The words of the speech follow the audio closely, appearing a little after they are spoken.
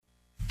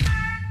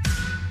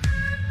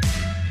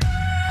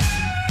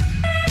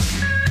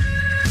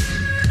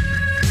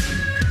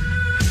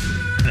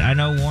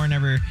Warren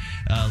ever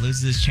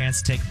loses his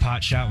chance to take a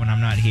pot shot when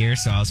I'm not here,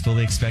 so I was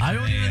fully expecting. I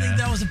don't even think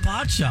that was a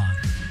pot shot.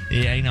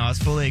 Yeah, I was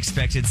fully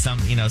expected some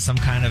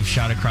kind of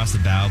shot across the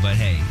bow, but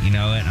hey, you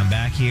know what? I'm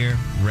back here,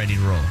 ready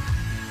to roll.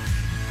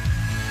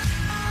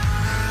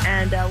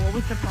 And what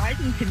was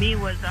surprising to me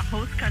was the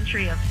host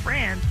country of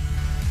France.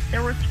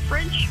 There was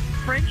French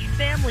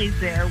families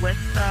there with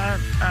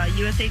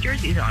USA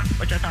jerseys on,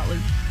 which I thought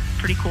was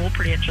pretty cool,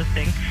 pretty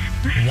interesting.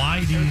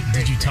 Why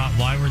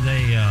why were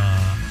they?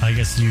 I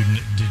guess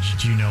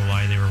did you know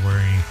why they were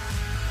wearing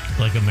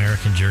like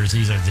American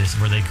jerseys?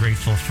 Were they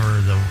grateful for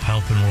the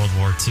help in World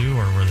War II,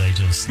 or were they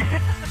just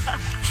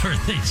were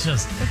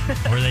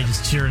they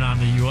just cheering on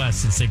the U.S.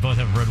 since they both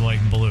have red, white,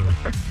 and blue?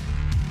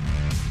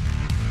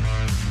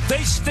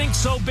 They stink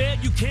so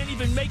bad you can't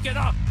even make it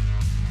up.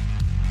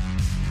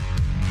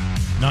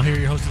 Now here are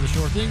your hosts of The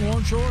Shore Thing,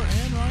 Warren Shore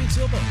and Ryan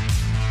Silva.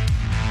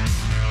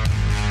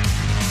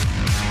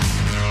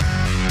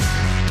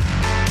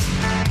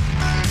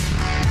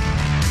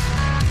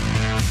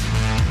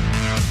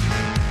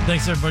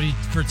 Thanks, everybody,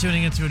 for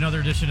tuning into another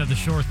edition of The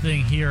Shore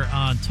Thing here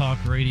on Talk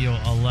Radio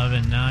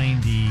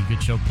 1190.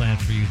 Good show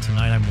planned for you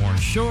tonight. I'm Warren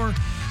Shore,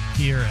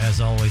 here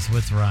as always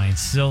with Ryan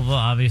Silva.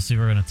 Obviously,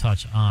 we're going to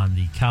touch on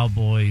the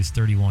Cowboys'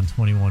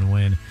 31-21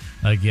 win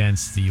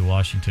against the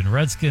Washington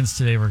Redskins.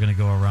 Today, we're going to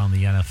go around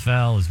the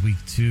NFL as Week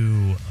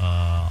 2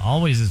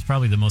 always is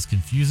probably the most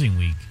confusing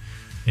week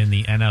in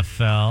the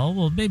NFL.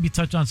 We'll maybe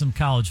touch on some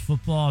college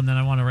football, and then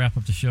I want to wrap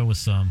up the show with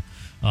some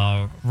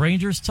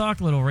Rangers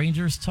talk, little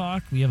Rangers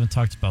talk. We haven't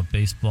talked about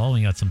baseball.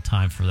 We got some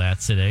time for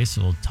that today,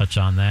 so we'll touch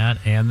on that.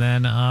 And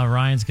then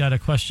Ryan's got a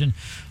question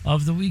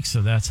of the week,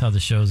 so that's how the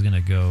show is going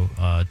to go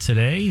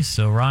today.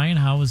 So, Ryan,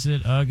 how is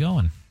it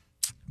going?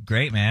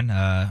 Great,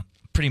 man.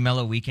 Pretty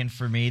mellow weekend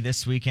for me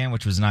this weekend,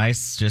 which was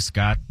nice. Just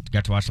got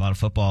to watch a lot of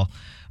football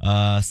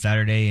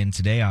Saturday and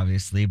today,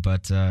 obviously,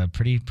 but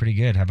pretty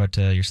good. How about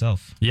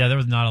yourself? Yeah, there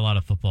was not a lot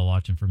of football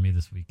watching for me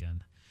this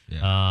weekend.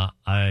 Yeah.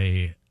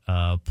 I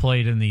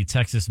played in the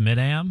Texas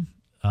Mid-Am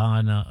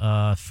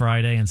on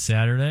Friday and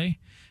Saturday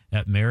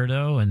at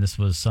Merido, and this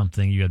was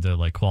something you had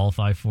to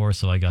qualify for,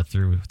 so I got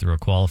through a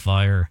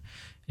qualifier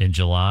in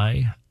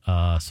July,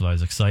 so I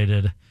was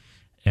excited.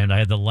 And I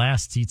had the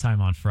last tee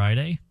time on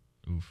Friday.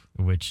 Oof.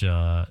 Which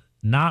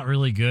not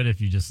really good if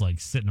you just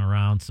sitting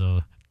around.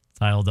 So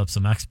dialed up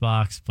some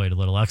Xbox, played a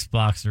little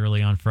Xbox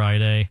early on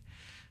Friday.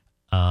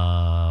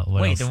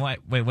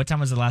 What time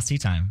was the last tee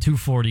time?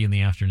 2:40 in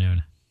the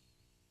afternoon.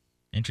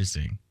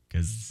 Interesting,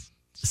 because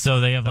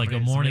so they have a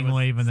morning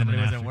wave and then an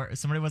afternoon.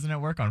 Somebody wasn't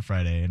at work on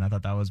Friday, and I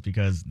thought that was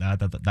because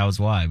that was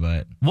why.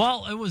 But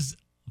it was,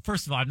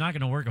 first of all, I'm not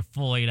going to work a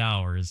full 8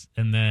 hours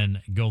and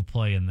then go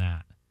play in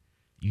that.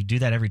 You do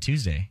that every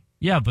Tuesday.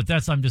 Yeah, but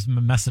I'm just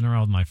messing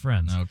around with my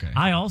friends. Okay.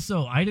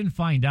 I didn't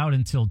find out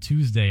until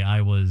Tuesday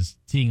I was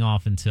teeing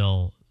off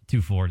until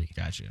 2:40.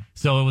 Gotcha.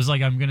 So it was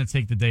I'm going to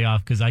take the day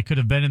off because I could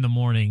have been in the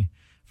morning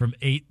from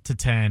 8 to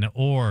 10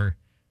 or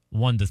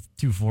 1 to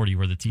 2:40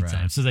 were the tee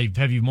time. So they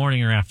have you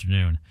morning or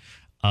afternoon.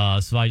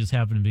 So I just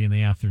happened to be in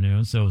the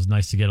afternoon. So it was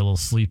nice to get a little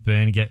sleep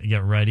in,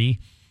 get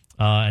ready,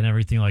 and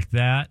everything like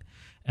that.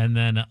 And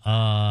then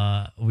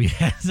we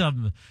had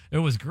it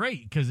was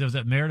great because it was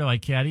at Merido. I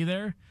caddy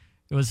there.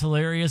 It was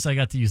hilarious. I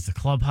got to use the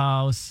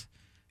clubhouse.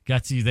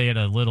 They had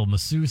a little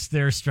masseuse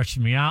there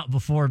stretching me out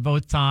before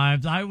both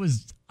times. I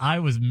was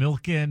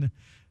milking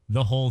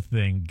the whole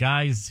thing.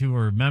 Guys who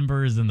were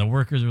members and the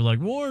workers were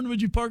like, Warren,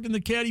 would you park in the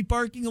caddy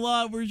parking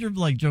lot? Where's your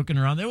joking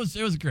around? It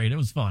was great. It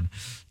was fun.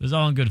 It was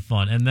all in good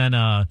fun. And then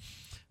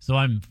so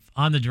I'm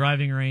on the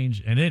driving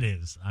range, and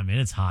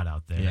it's hot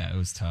out there. Yeah, it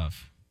was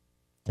tough.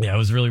 Yeah, it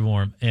was really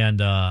warm. And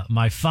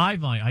my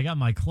 5-iron, I got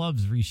my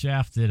clubs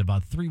reshafted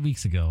about 3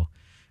 weeks ago.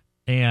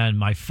 And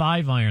my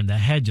 5-iron, the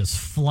head just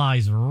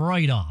flies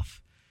right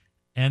off.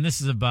 And this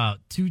is about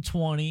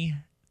 220,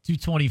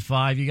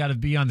 225. You got to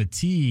be on the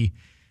tee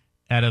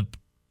or it's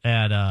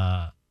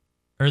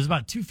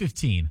about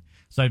 2:15.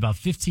 So I had about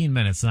 15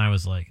 minutes, and I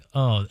was like,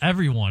 oh,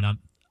 everyone.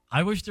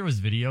 I wish there was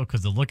video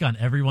because the look on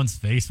everyone's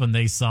face when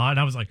they saw it,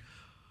 I was like,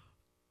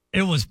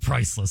 it was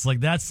priceless.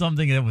 That's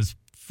something that was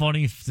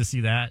funny to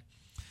see that.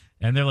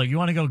 And they're like, you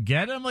want to go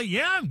get it? I'm like,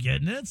 yeah, I'm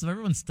getting it. So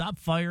everyone stopped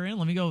firing.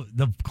 Let me go.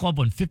 The club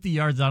went 50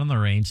 yards out on the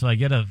range. So I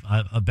get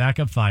a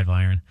backup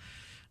 5-iron. And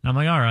I'm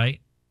like, all right,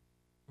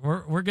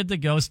 we're good to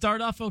go.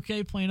 Start off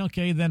okay, playing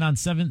okay. Then on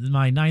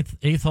my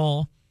 8th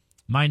hole,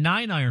 my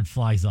 9-iron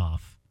flies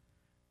off.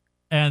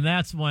 And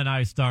that's when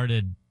I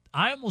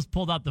almost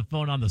pulled out the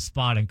phone on the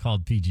spot and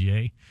called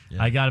PGA.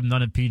 Yeah. I got him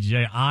done at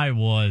PGA. I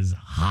was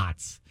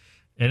hot.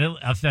 And it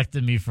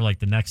affected me for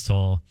the next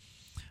hole.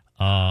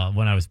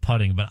 When I was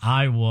putting, but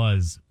I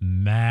was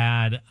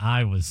mad.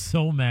 I was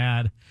so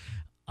mad.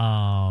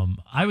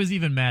 I was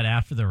even mad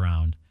after the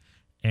round.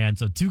 And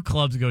so 2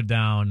 clubs go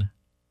down.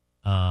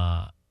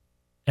 And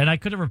I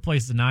could have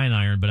replaced the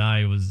 9-iron, but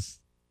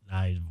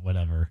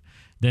whatever.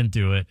 Didn't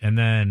do it. And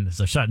then,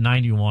 so I shot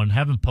 91.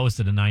 Haven't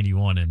posted a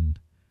 91 in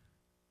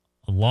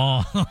a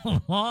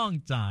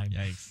long time.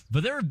 Yikes.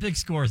 But there were big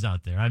scores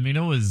out there. It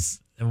was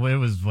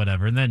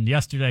whatever. And then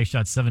yesterday I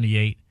shot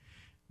 78.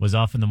 Was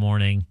off in the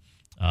morning.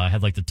 I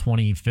had like the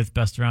 25th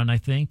best round, I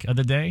think, of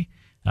the day.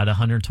 I had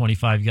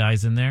 125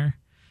 guys in there.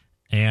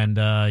 And,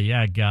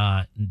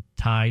 got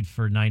tied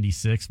for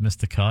 96, missed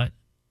the cut.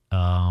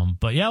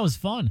 But, yeah, it was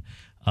fun.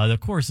 The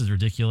course is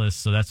ridiculous,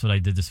 so that's what I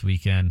did this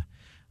weekend.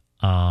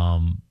 I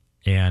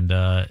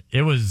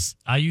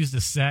used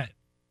a set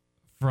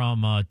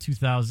from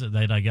 2000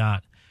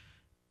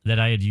 that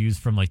I had used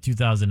from like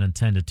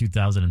 2010 to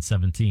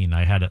 2017.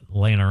 I had it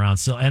laying around.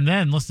 So, and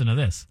then listen to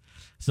this.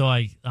 So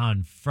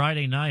on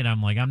Friday night,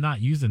 I'm like, I'm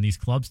not using these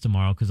clubs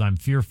tomorrow because I'm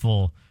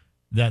fearful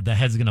that the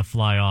head's going to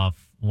fly off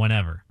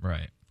whenever.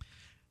 Right.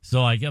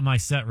 So I get my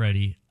set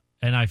ready,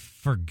 and I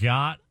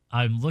forgot.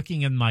 I'm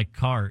looking in my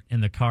cart.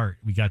 In the cart,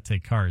 we got to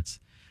take carts.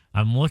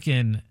 I'm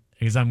looking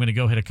because I'm going to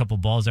go hit a couple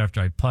balls after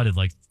I putted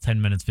like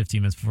 10 minutes,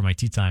 15 minutes before my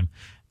tee time.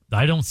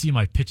 I don't see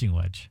my pitching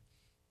wedge.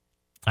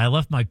 I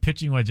left my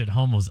pitching wedge at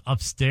home. It was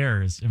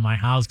upstairs in my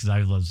house because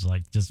I was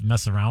like just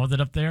messing around with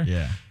it up there.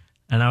 Yeah.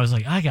 And I was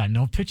like, I got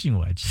no pitching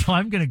wedge. So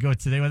I'm going to go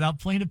today without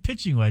playing a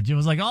pitching wedge. It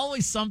was like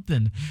always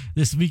something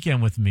this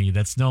weekend with me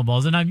that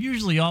snowballs. And I'm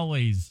usually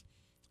always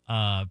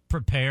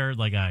prepared.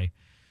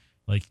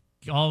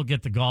 I'll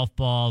get the golf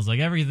balls, like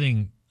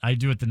everything I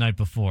do it the night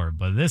before.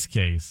 But in this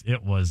case,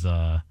 it was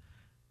the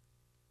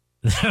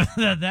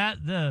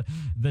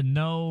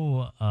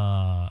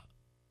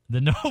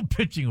no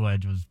pitching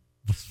wedge was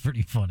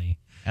pretty funny.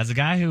 As a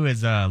guy who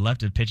has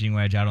left a pitching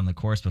wedge out on the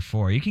course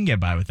before, you can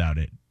get by without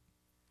it.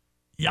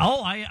 Yeah,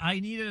 I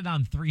needed it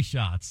on 3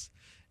 shots.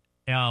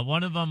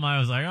 One of them I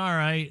was like, all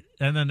right.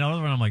 And then the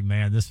other one I'm like,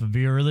 man, this would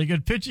be a really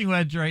good pitching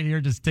wedge right here.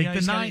 Just take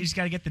the 9. You just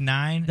got to get the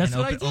 9 That's and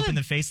what I did. Open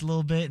the face a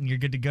little bit, and you're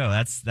good to go.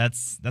 That's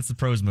the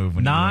pros move.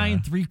 When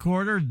 9,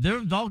 3/4.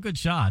 They're all good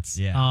shots.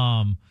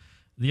 Yeah.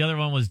 The other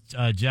one was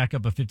jack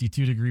up a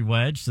 52-degree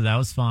wedge, so that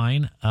was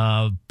fine.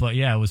 But,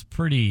 yeah, it was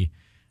pretty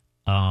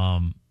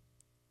and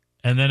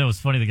then it was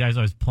funny, the guys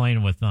I was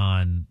playing with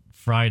on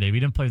Friday, we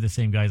didn't play with the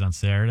same guys on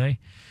Saturday.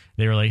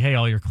 They were like, hey,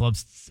 all your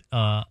clubs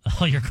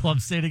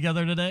stay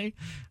together today?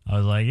 I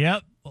was like,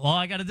 yep. Well,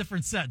 I got a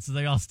different set, so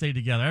they all stayed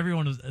together.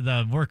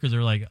 The workers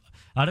are like,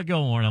 how'd it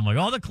go, Warren? I'm like,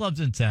 all the clubs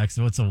intact,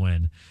 so it's a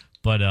win.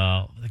 But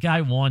the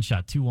guy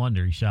shot 2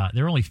 under.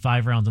 There were only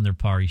 5 rounds on their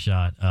par. He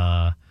shot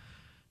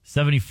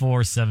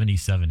 74, 70,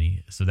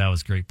 70. So that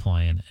was great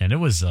playing. And it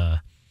was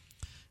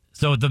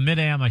so the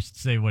mid-am, I should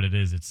say what it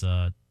is. It's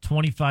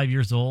 25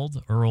 years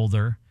old or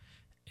older,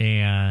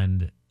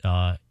 and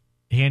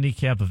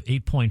handicap of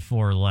 8.4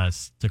 or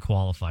less to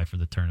qualify for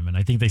the tournament.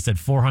 I think they said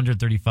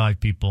 435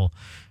 people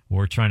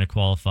were trying to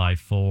qualify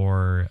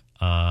for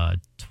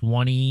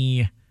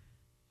 100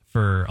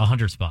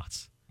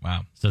 spots.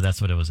 Wow. So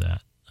that's what it was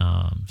at.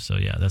 So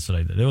yeah, that's what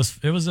I did. It was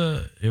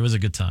a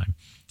good time.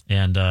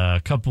 And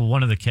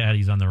one of the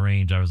caddies on the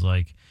range, I was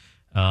like,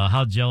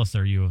 how jealous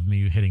are you of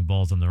me hitting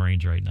balls on the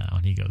range right now?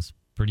 And he goes,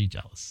 pretty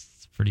jealous.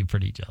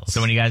 Pretty jealous.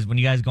 So when you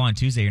guys go on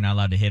Tuesday, you're not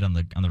allowed to hit on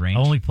the range?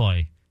 Only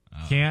play.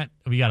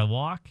 We got to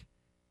walk.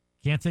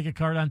 Can't take a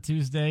card on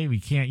Tuesday. We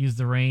can't use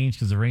the range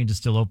because the range is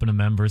still open to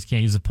members.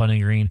 Can't use the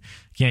putting green.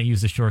 Can't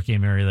use the short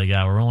game area they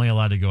got. We're only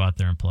allowed to go out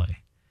there and play.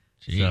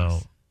 Jeez. So,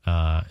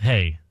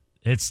 hey,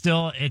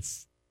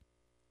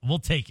 we'll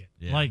take it.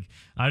 Yeah. Like,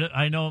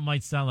 I know it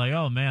might sound like,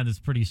 oh man, that's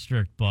pretty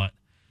strict, but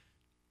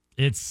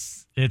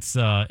it's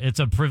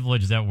a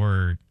privilege that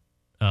we're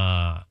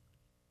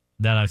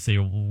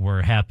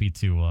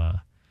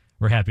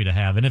happy to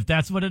have. And if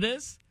that's what it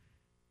is,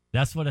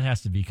 that's what it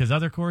has to be. Because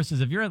other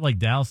courses, if you're at like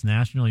Dallas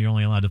National, you're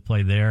only allowed to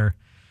play there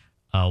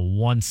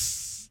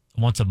once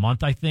a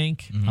month, I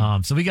think.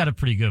 Mm-hmm. So we got it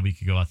pretty good. We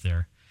could go out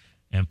there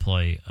and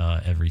play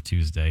every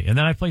Tuesday. And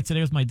then I played today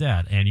with my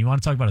dad. And you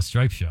want to talk about a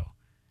stripe show?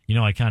 You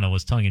know, I kind of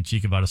was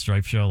tongue-in-cheek about a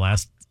stripe show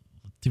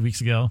 2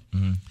 weeks ago.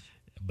 Mm-hmm.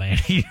 Man,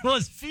 he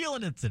was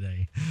feeling it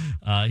today.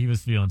 He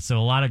was feeling. So a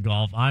lot of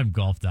golf. I'm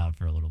golfed out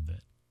for a little bit.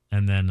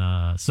 And then,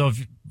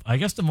 I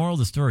guess the moral of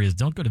the story is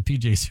don't go to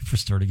PJ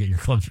Superstore to get your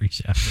clubs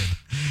reshafted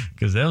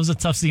because that was a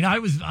tough scene.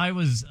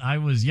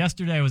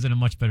 Yesterday I was in a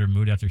much better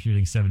mood after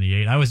shooting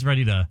 78. I was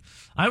ready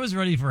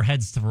for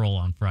heads to roll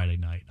on Friday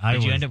night.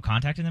 Did you end up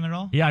contacting them at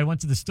all? Yeah, I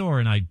went to the store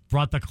and I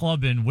brought the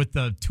club in with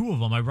the 2 of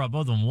them. I brought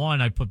both of them. One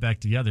I put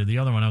back together. The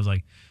other one I was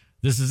like,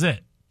 this is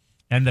it.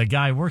 And the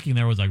guy working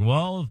there was like,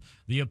 well,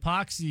 the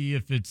epoxy,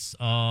 if it's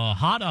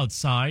hot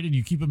outside and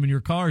you keep them in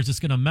your car, it's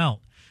just going to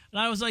melt. And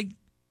I was like,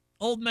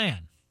 old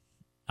man.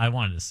 I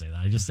wanted to say that.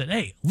 I just said,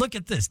 hey, look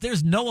at this.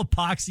 There's no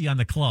epoxy on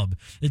the club.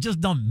 It just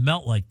don't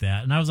melt like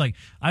that. And I was like,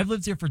 I've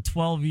lived here for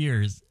 12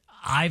 years.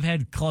 I've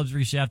had clubs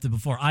reshafted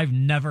before. I've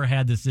never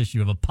had this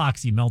issue of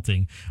epoxy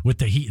melting with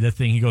the heat. The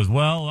thing. He goes,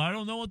 well, I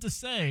don't know what to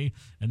say.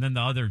 And then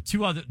the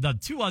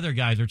two other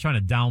guys are trying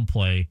to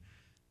downplay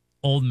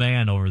old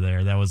man over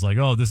there that was like,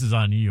 oh, this is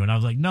on you. And I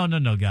was like, no,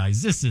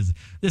 guys, this is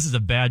a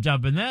bad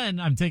job. And then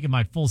I'm taking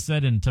my full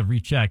set in to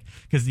recheck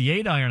because the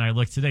 8-iron I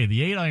looked today,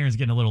 the 8-iron is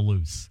getting a little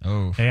loose.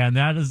 Oh. And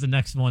that is the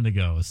next one to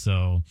go.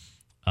 So,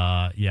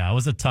 it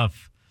was a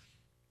tough.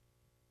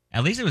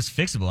 At least it was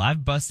fixable.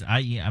 I've busted.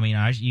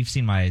 You've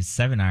seen my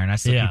 7-iron. I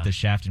still keep the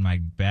shaft in my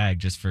bag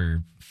just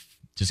because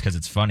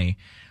it's funny.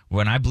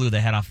 when I blew the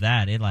head off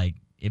that, it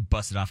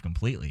busted off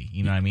completely.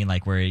 You know what I mean?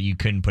 Like where you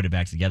couldn't put it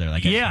back together.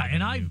 Like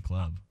and I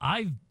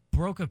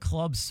broke a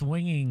club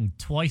swinging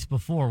twice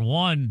before.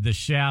 One, the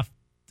shaft,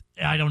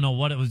 I don't know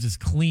what it was, just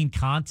clean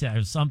contact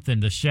or something.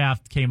 The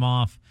shaft came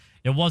off.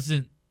 It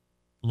wasn't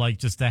like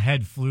just the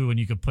head flew and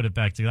you could put it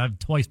back together. I've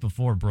twice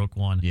before broke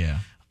one. Yeah.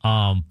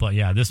 But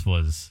yeah, this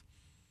was,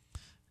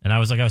 and I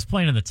was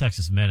playing in the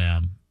Texas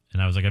Mid-Am,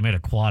 and I made a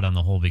quad on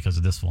the hole because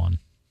of this one.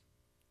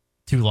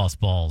 2 lost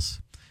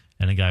balls.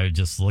 And the guy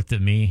just looked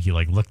at me. He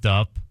looked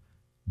up,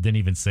 didn't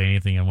even say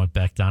anything, and went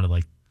back down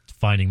to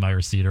finding my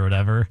receipt or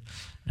whatever.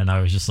 And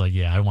I was just like,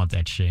 yeah, I want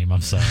that shame. I'm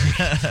sorry.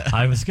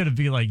 I was going to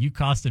be like, you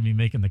costed me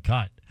making the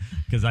cut,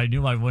 because I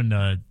knew I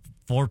wouldn't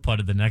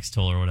 4-putted the next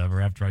hole or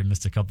whatever after I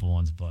missed a couple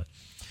ones. But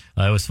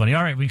it was funny.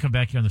 All right, we can come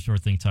back here on the Short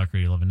Thing Talk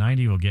Radio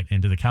 1190. We'll get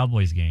into the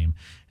Cowboys game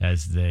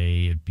as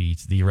they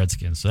beat the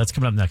Redskins. So that's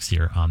coming up next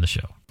here on the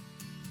show.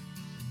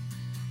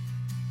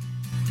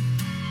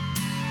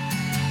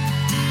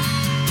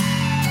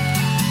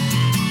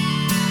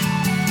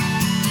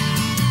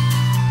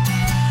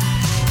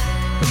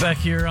 Back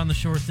here on the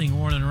Short Thing,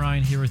 Warren and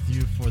Ryan here with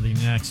you for the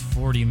next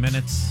 40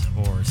 minutes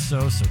or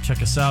so. So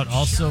check us out.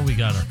 Also, we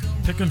got our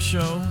Pick'em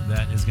show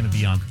that is going to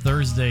be on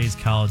Thursday's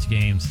college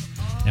games,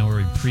 and where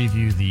we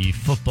preview the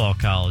football,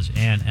 college,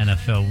 and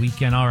NFL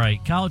weekend. All right,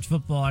 college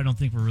football, I don't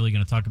think we're really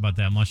going to talk about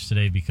that much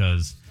today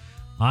because,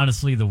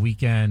 honestly, the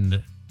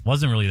weekend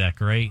wasn't really that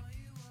great.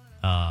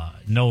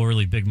 No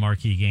really big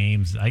marquee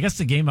games. I guess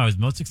the game I was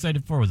most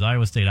excited for was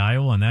Iowa State,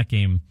 Iowa, and that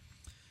game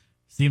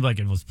seemed like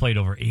it was played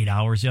over 8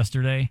 hours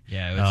yesterday.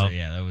 Yeah,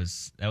 that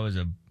was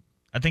a.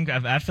 I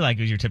feel like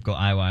it was your typical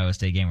Iowa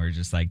State game where it's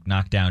just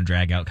knock down,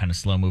 drag out, kind of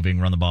slow moving,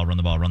 run the ball.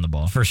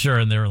 For sure,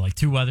 and there were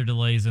 2 weather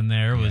delays in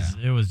there.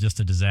 It was just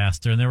a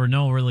disaster, and there were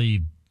no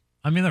really.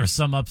 I mean, there were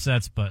some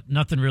upsets, but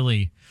nothing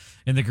really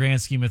in the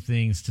grand scheme of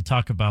things to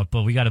talk about.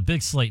 But we got a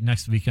big slate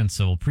next weekend,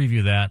 so we'll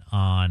preview that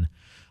on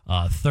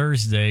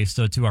Thursday.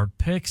 So to our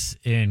picks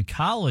in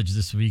college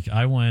this week,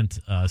 I went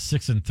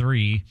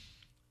 6-3.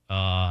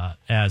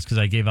 Because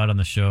I gave out on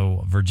the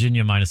show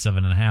Virginia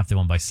 -7.5. They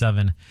won by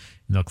 7, and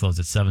they'll close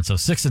at 7. So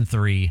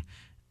 6-3.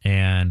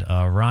 And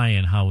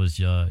Ryan, how was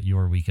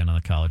your weekend on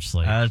the college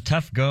slate?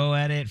 Tough go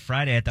at it.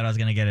 Friday, I thought I was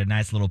going to get a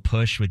nice little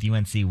push with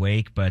UNC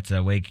Wake, but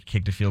Wake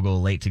kicked a field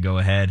goal late to go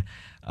ahead.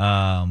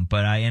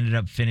 But I ended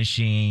up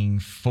finishing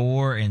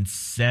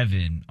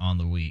 4-7 on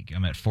the week.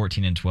 I'm at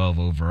 14-12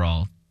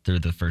 overall through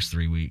the first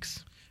 3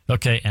 weeks.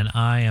 Okay, and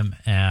I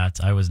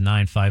was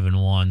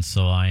 9-5-1,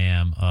 so I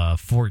am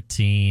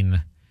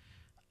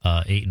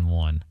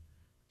 14-8-1.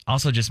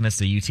 Also just missed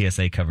the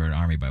UTSA cover at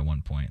Army by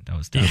 1 point. That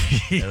was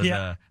tough. It was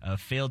a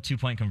failed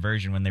 2-point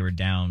conversion when they were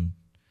down.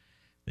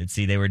 Let's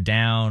see, they were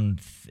down.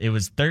 It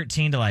was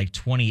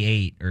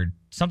 13-28 or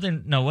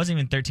something. No, it wasn't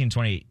even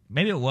 13-28.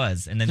 Maybe it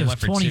was, and then they went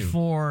for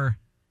 24.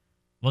 2.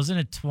 Wasn't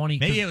it 20?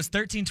 Maybe it was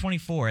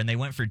 13-24, and they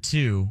went for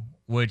 2.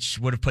 Which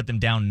would have put them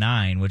down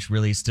 9, which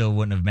really still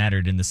wouldn't have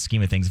mattered in the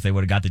scheme of things if they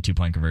would have got the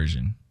 2-point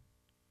conversion.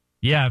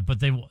 Yeah,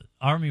 but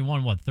Army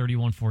won,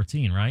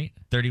 31-14, right?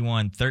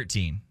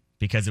 31-13,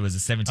 because it was a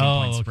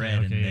 17-point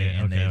spread,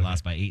 and they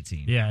lost by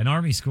 18. Yeah, and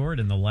Army scored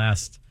in the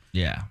last.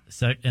 Yeah.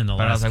 But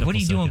I was like, what are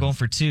you doing going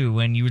for 2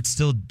 when you would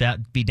still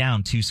be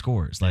down 2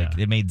 scores?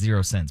 It made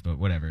 0 sense, but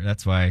whatever.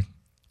 That's why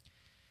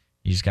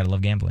you just got to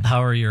love gambling.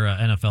 How are your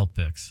NFL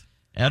picks?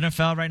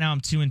 NFL right now, I'm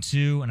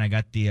 2-2, and I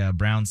got the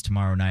Browns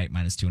tomorrow night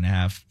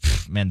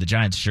 -2.5. Man, the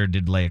Giants sure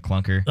did lay a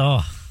clunker.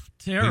 Oh,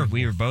 terrible.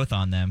 We were both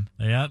on them.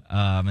 Yep.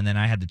 And then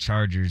I had the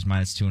Chargers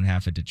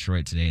 -2.5 at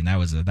Detroit today, and that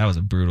was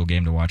a brutal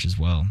game to watch as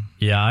well.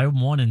 Yeah, I'm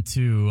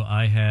 1-2.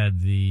 I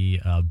had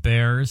the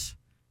Bears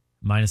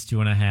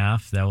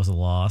 -2.5. That was a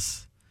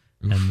loss.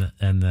 Oof.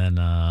 And then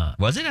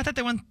was it? I thought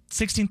they won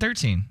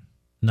 16-13.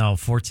 No,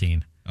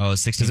 14. Oh,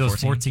 16-14. It was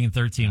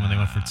 14-13 when they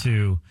went for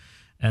 2.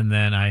 And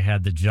then I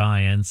had the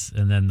Giants,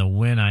 and then the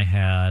win I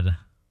had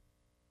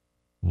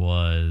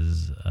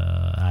was,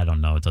 I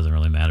don't know, it doesn't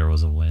really matter, it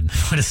was a win.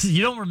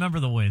 You don't remember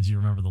the wins, you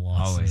remember the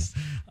losses.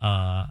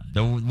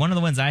 Always. One of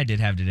the wins I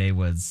did have today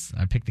was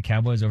I picked the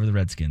Cowboys over the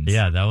Redskins.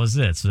 Yeah, that was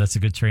it. So that's a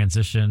good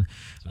transition.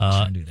 That's what I was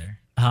trying to do there.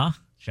 Huh?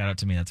 Shout out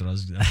to me, that's what I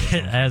was doing.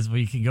 As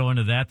we can go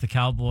into that, the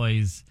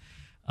Cowboys,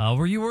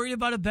 were you worried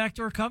about a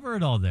backdoor cover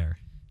at all there?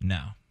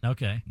 No.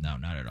 Okay. No,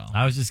 not at all.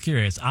 I was just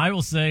curious. I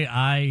will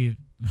say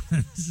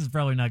this is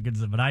probably not good,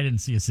 but I didn't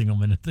see a single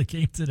minute of the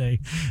game today.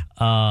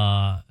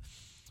 But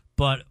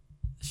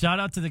shout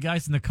out to the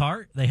guys in the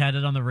cart. They had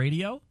it on the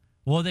radio.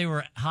 Well, they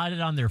had it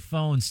on their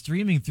phone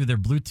streaming through their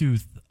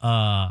Bluetooth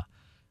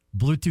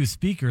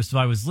speakers. So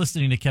I was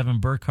listening to Kevin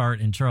Burkhardt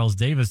and Charles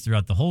Davis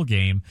throughout the whole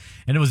game.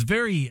 And it was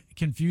very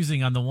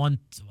confusing on the one.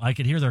 I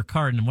could hear their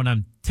cart. And when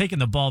I'm taking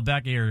the ball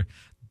back here,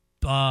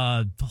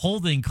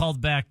 holding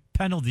called back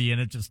penalty, and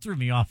it just threw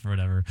me off or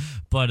whatever.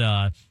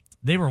 But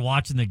they were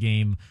watching the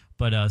game.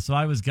 But so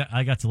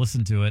I got to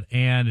listen to it,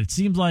 and it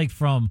seems like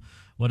from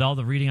what all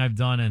the reading I've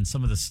done and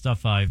some of the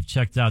stuff I've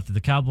checked out that the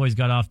Cowboys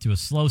got off to a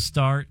slow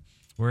start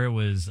where it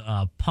was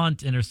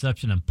punt,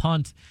 interception, and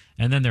punt,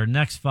 and then their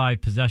next 5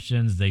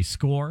 possessions they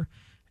score,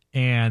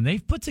 and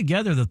they've put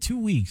together the 2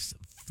 weeks.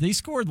 They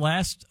scored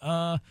last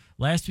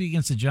week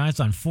against the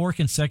Giants on 4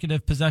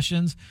 consecutive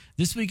possessions.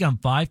 This week on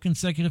 5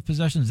 consecutive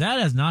possessions. That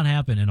has not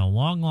happened in a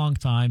long, long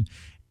time.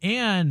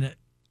 And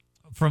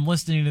from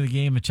listening to the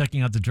game and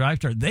checking out the drive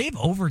chart, they've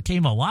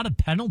overcame a lot of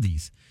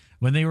penalties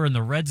when they were in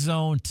the red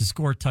zone to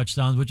score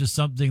touchdowns, which is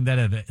something that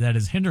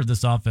has hindered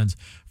this offense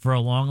for a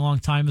long, long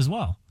time as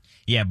well.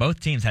 Yeah, both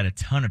teams had a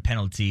ton of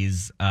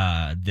penalties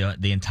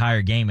the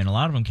entire game, and a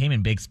lot of them came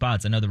in big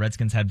spots. I know the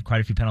Redskins had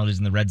quite a few penalties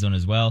in the red zone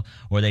as well,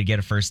 or they'd get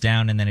a first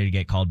down and then it'd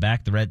get called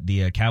back.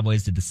 The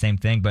Cowboys did the same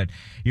thing, but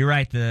you're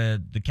right.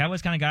 The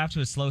Cowboys kind of got off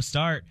to a slow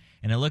start,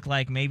 and it looked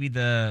like maybe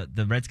the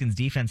Redskins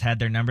defense had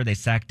their number. They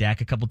sacked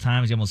Dak a couple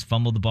times. He almost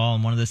fumbled the ball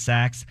in one of the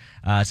sacks.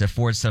 It's a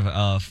fourth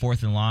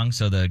and long,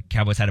 so the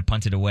Cowboys had to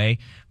punt it away.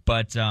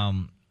 But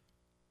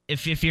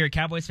If you're a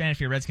Cowboys fan,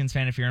 if you're a Redskins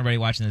fan, if you're anybody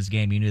watching this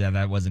game, you knew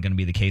that wasn't going to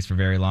be the case for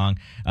very long.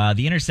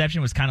 The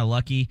interception was kind of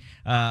lucky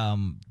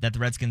that the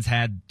Redskins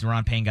had.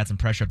 Deron Payne got some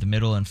pressure up the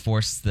middle and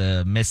forced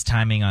the missed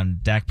timing on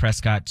Dak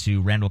Prescott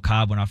to Randall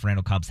Cobb, went off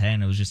Randall Cobb's head,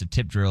 and it was just a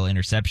tip drill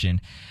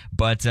interception.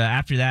 But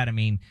after that, I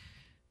mean,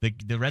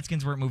 the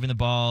Redskins weren't moving the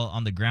ball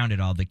on the ground at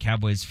all. The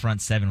Cowboys'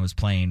 front seven was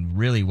playing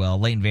really well.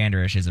 Leighton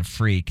Vander Esch is a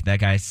freak. That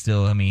guy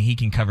still, I mean, he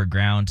can cover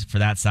ground for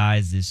that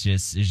size. It's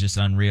just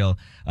unreal.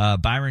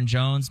 Byron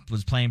Jones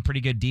was playing pretty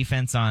good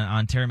defense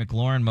on Terry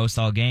McLaurin most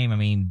all game. I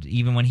mean,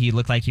 even when he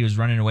looked like he was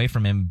running away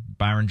from him,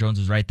 Byron Jones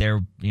was right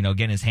there,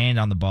 getting his hand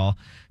on the ball.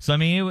 So, I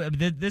mean,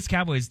 this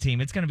Cowboys team,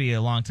 it's going to be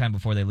a long time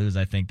before they lose,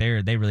 I think.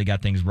 They really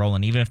got things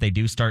rolling. Even if they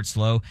do start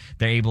slow,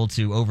 they're able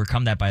to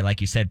overcome that by, like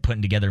you said,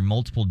 putting together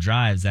multiple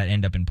drives that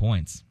end up in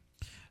points.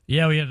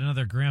 Yeah, we had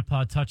another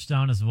grandpa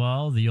touchdown as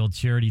well, the old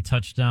charity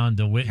touchdown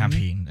to Whitney. I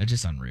mean, it's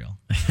just unreal.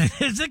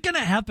 Is it going to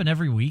happen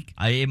every week?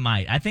 It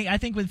might. I think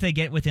if they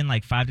get within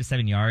like 5 to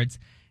 7 yards,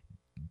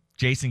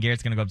 Jason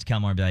Garrett's going to go up to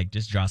Kelmore and be like,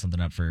 just draw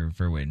something up for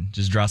Whitten.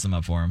 Just draw some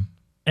up for him.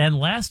 And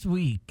last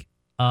week,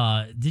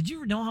 did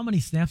you know how many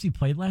snaps he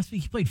played last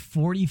week? He played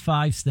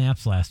 45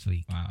 snaps last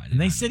week. Wow.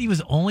 And they said he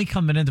was only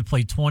coming in to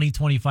play 20,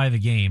 25 a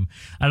game.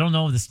 I don't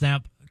know if the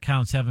snap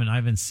counts I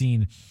haven't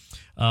seen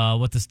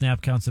what the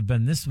snap counts have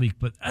been this week,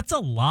 but that's a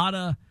lot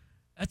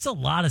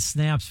of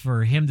snaps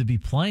for him to be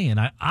playing.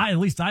 I at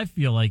least I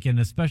feel like, and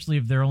especially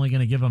if they're only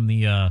going to give him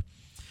the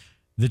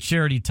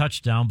charity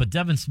touchdown. But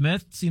Devin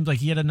Smith seems like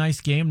he had a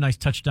nice game, nice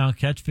touchdown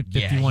catch,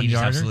 51 he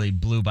just yarder. Absolutely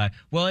blew by.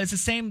 Well, it's the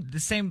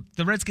same.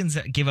 The Redskins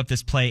give up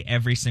this play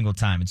every single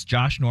time. It's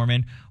Josh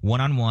Norman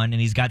 1-on-1, and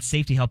he's got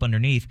safety help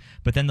underneath.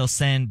 But then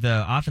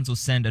the offense will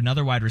send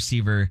another wide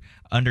receiver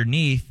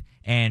underneath.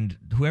 And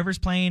whoever's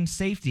playing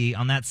safety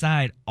on that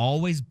side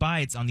always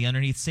bites on the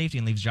underneath safety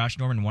and leaves Josh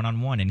Norman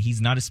 1-on-1. And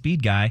he's not a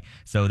speed guy,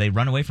 so they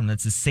run away from it.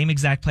 It's the same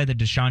exact play that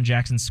Deshaun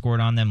Jackson scored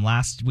on them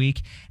last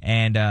week.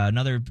 And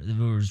there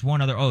was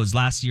one other. Oh, it was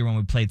last year when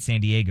we played San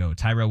Diego.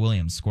 Tyrell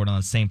Williams scored on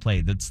the same play.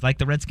 That's like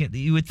the Redskins.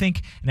 You would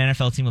think an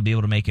NFL team would be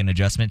able to make an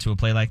adjustment to a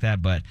play like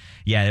that. But,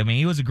 yeah, I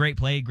mean, it was a great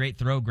play, great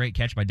throw, great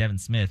catch by Devin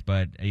Smith.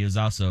 But it was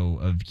also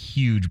a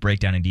huge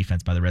breakdown in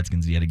defense by the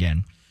Redskins yet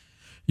again.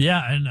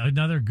 Yeah, and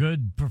another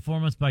good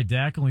performance by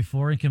Dak, only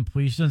 4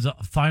 incompletions.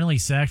 Finally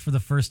sacked for the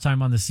first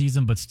time on the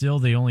season, but still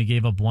they only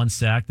gave up 1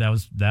 sack. That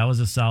was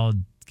a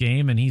solid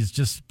game, and he's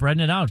just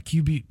spreading it out.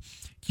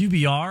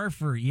 QBR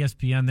for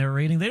ESPN, their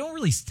rating, they don't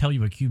really tell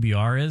you what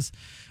QBR is,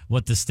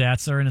 what the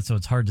stats are in it, so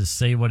it's hard to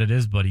say what it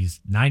is, but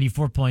he's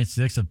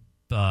 94.6,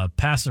 a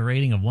passer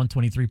rating of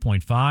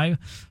 123.5,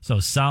 so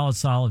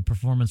solid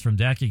performance from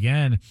Dak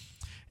again.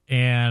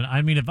 And,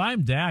 I mean, if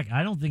I'm Dak,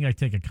 I don't think I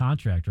take a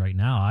contract right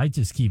now. I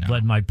just keep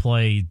letting my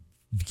play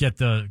get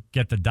the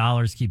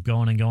dollars keep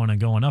going and going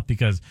and going up,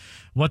 because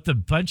what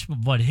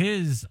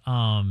his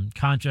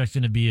contract's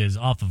going to be is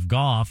off of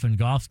Goff, and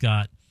Goff's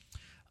got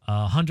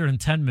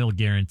 $110 million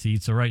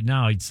guaranteed. So right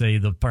now, I'd say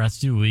the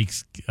past 2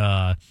 weeks,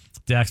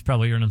 Dak's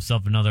probably earned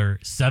himself another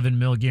 $7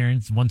 million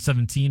guaranteed,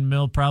 $117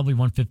 million, probably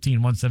 $115,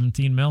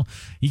 $117 million.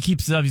 He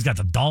keeps it up. He's got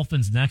the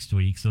Dolphins next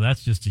week, so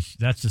that's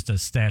just a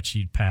stat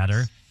sheet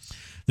patter.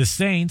 The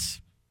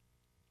Saints,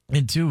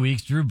 in 2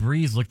 weeks, Drew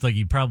Brees looked like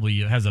he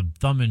probably has a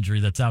thumb injury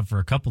that's out for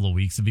a couple of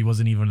weeks if he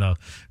wasn't even to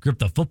grip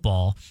the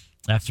football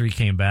after he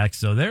came back.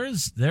 So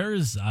there's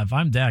if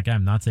I'm Dak,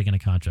 I'm not taking a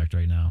contract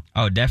right now.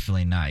 Oh,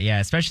 definitely not. Yeah,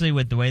 especially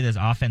with the way this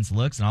offense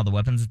looks and all the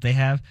weapons that they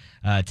have.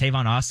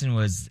 Tavon Austin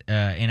was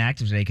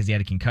inactive today because he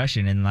had a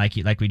concussion, and like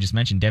we just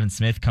mentioned, Devin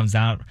Smith comes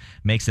out,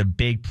 makes a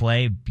big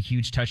play,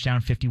 huge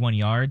touchdown, 51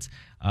 yards.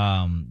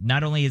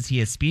 Not only is he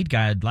a speed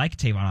guy like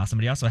Tavon Austin,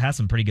 but he also has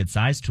some pretty good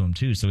size to him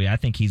too. So I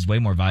think he's way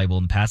more valuable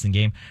in the passing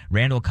game.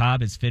 Randall Cobb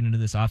has fit into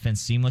this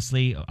offense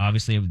seamlessly.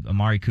 Obviously,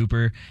 Amari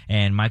Cooper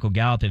and Michael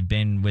Gallup have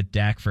been with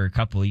Dak for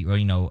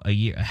a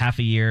year, half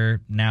a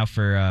year now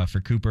for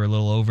Cooper, a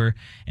little over,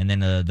 and then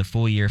the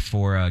full year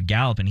for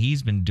Gallup, and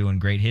he's been doing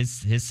great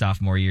his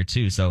sophomore year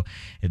too. So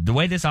the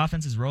way this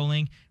offense is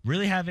rolling,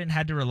 really haven't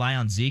had to rely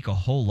on Zeke a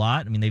whole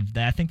lot. I mean,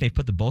 I think they've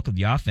put the bulk of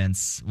the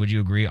offense, would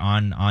you agree,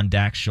 on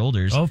Dak's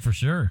shoulders. Oh, for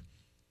sure.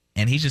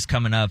 And he's just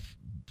coming up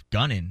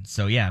gunning.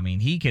 So, yeah, I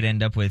mean, he could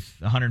end up with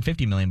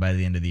 $150 million by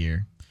the end of the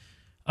year.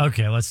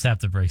 Okay, let's tap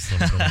the brakes a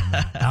little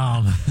bit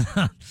on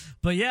that.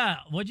 But yeah,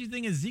 what do you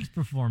think of Zeke's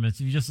performance?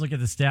 If you just look at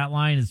the stat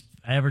line, his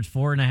average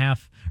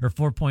 4.5 or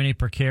 4.8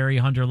 per carry,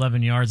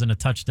 111 yards and a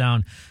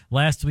touchdown.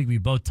 Last week we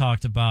both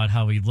talked about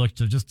how he looked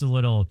just a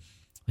little.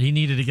 He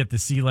needed to get the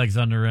sea legs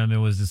under him. It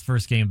was his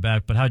first game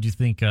back. But how do you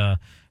think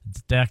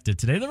Dak did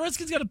today? The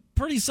Redskins got a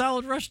pretty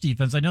solid rush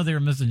defense. I know they were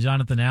missing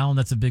Jonathan Allen.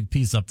 That's a big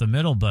piece up the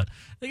middle, but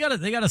they got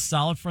a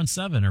solid front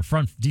seven or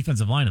front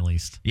defensive line at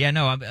least. Yeah,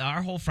 no,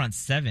 our whole front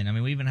seven. I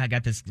mean, we even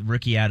got this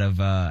rookie out of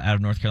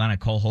North Carolina,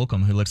 Cole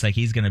Holcomb, who looks like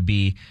he's going to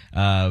be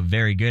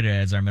very good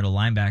as our middle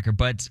linebacker.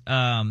 But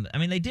I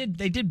mean, they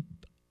did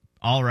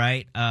all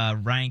right.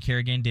 Ryan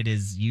Kerrigan did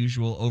his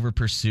usual over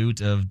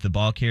pursuit of the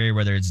ball carrier,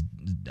 whether it's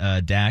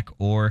Dak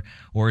or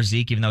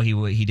Zeke, even though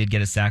he did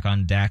get a sack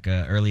on Dak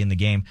early in the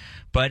game.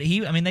 But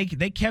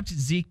they kept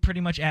Zeke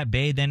pretty much at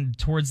bay. Then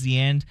towards the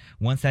end,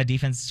 once that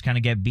defense kind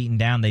of get beaten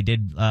down, they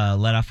did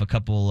let off a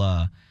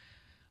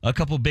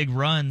couple big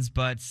runs.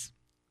 But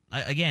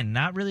again,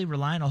 not really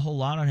relying a whole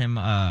lot on him.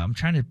 I'm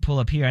trying to pull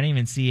up here. I didn't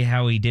even see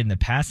how he did in the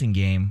passing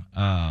game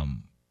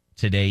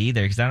today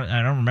either, because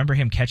I don't remember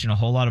him catching a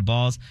whole lot of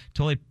balls.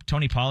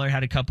 Tony Pollard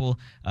had a couple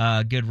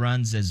good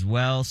runs as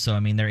well. So I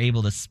mean, they're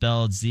able to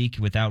spell Zeke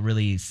without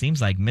really seems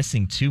like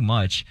missing too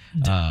much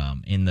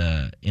in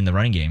the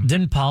running game.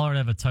 Didn't Pollard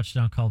have a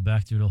touchdown called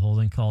back due to a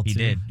holding call too? He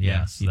did.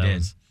 Yes, he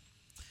did.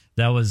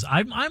 That was.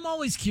 I'm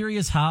always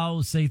curious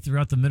how, say,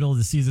 throughout the middle of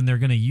the season they're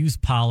going to use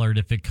Pollard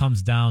if it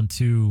comes down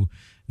to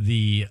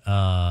the.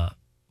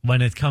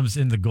 When it comes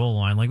in the goal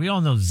line. Like, we all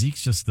know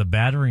Zeke's just the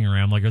battering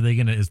ram. Like,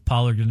 is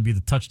Pollard going to be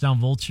the touchdown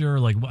vulture?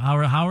 Like, when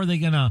are they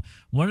going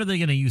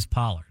to use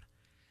Pollard?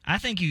 I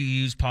think you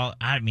use Pollard.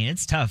 I mean,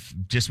 it's tough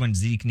just when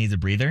Zeke needs a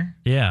breather.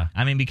 Yeah.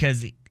 I mean,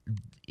 because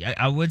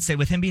I would say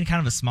with him being kind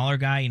of a smaller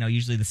guy,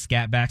 usually the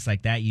scat backs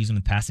like that use him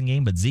in the passing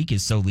game, but Zeke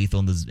is so lethal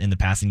in the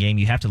passing game,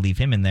 you have to leave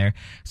him in there.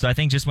 So I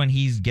think just when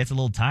he gets a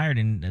little tired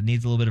and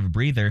needs a little bit of a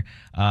breather,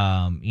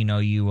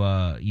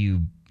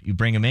 you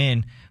bring him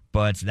in.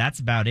 But that's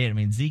about it. I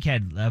mean, Zeke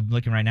had, I'm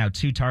looking right now,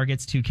 2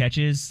 targets, 2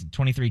 catches,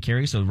 23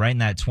 carries. So right in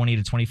that 20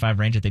 to 25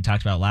 range that they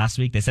talked about last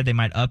week. They said they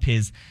might up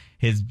his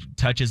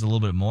touches a little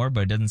bit more,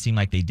 but it doesn't seem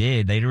like they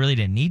did. They really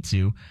didn't need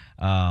to.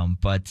 Back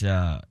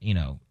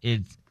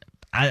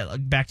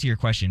to your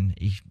question,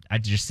 I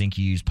just think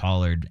you use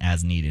Pollard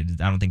as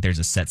needed. I don't think there's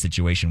a set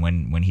situation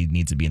when he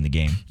needs to be in the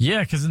game. Yeah,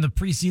 because in the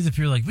preseason, if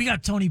you're like, we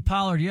got Tony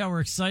Pollard, yeah,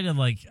 we're excited.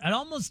 Like, I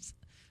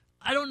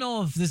don't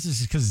know if this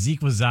is because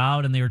Zeke was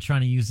out and they were trying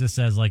to use this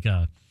as like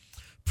a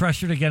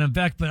pressure to get him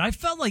back, but I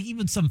felt like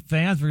even some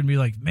fans were going to be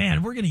like,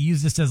 man, we're going to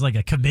use this as like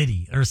a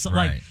committee or something.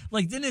 Right.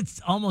 Like didn't it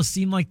almost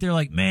seem like they're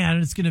like, man,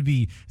 it's going to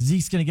be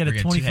Zeke's going to get a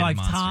 25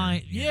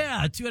 time.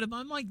 Yeah, 2-headed.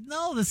 I'm like,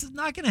 no, this is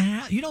not going to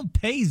happen. You don't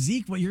pay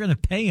Zeke what you're going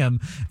to pay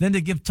him than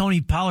to give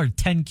Tony Pollard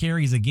 10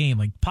 carries a game.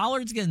 Like,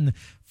 Pollard's getting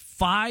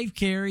 5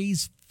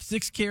 carries,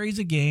 6 carries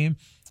a game.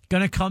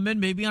 Going to come in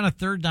maybe on a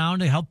third down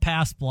to help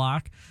pass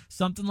block,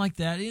 something like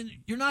that. And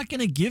you're not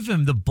going to give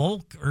him the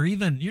bulk, or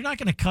even you're not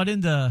going to cut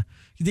into.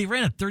 They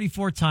ran it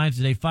 34 times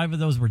today. 5 of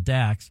those were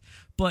Dak's,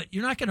 but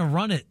you're not going to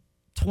run it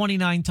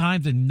 29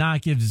 times and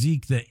not give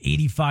Zeke the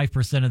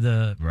 85% of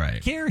the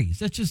carries.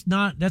 That's just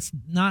not. That's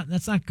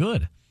not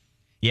good.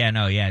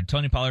 Yeah,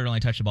 Tony Pollard only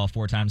touched the ball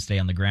 4 times today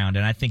on the ground,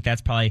 and I think he'll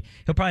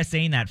probably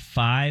stay in that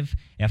 5.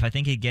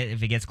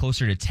 If it gets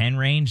closer to 10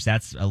 range,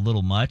 that's a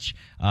little much.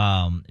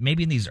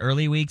 Maybe in these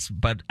early weeks,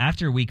 but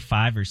after week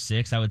 5 or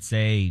 6, I would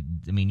say,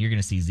 I mean, you're going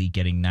to see Zeke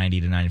getting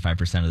 90 to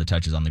 95% of the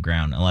touches on the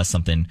ground, unless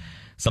something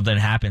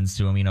happens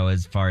to him,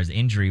 as far as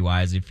injury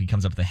wise, if he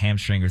comes up with a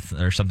hamstring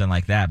or something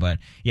like that. But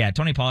yeah,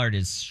 Tony Pollard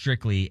is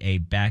strictly a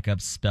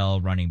backup spell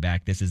running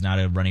back. This is not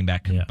a running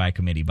back by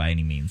committee by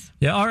any means.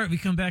 Yeah. All right, we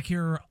come back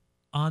here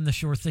on the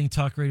Sure Thing,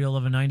 Talk Radio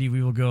 1190.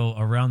 We will go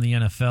around the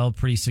NFL.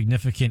 Pretty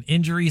significant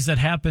injuries that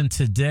happened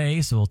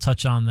today, so we'll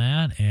touch on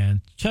that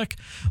and check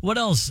what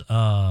else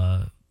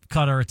caught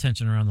our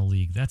attention around the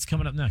league. That's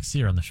coming up next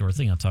here on the Sure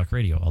Thing on Talk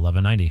Radio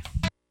 1190.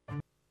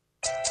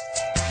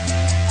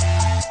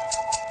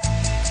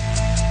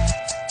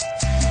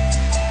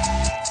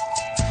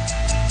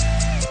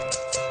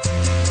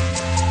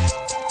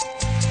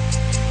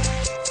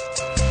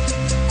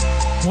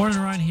 Morning,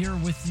 Ryan here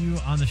with you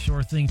on the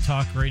Sure Thing,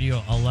 Talk Radio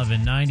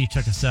 1190.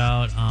 Check us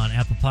out on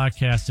Apple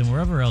Podcasts and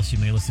wherever else you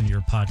may listen to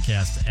your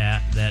podcast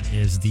at. That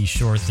is the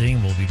Sure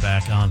Thing. We'll be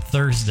back on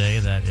Thursday.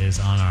 That is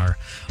on our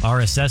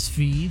RSS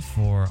feed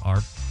for our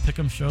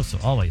Pick'em show. So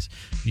always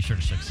be sure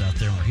to check us out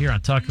there. We're here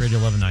on Talk Radio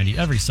 1190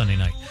 every Sunday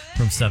night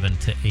from 7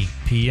 to 8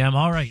 p.m.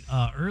 All right,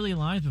 early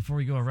lines before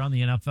we go around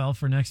the NFL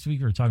for next week.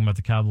 We were talking about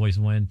the Cowboys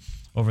win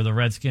over the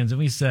Redskins, and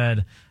we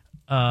said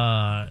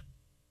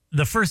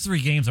the first 3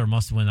 games are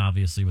must-win,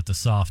 obviously, with the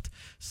soft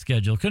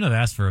schedule. Couldn't have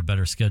asked for a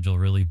better schedule,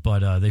 really,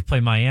 but they play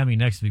Miami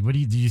next week.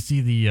 Did you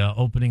see the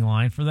opening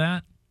line for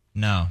that?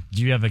 No.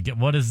 Do you have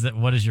what is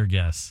your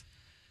guess?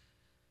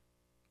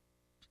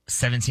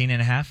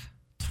 17.5?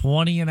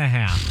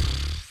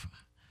 20.5.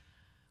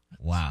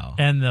 Wow.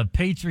 And the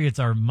Patriots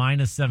are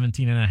minus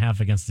 17.5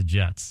 against the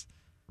Jets.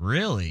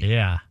 Really?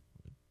 Yeah.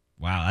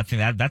 Wow, I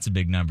think that's a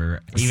big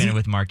number, even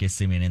with Marcus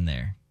Simeon in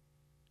there.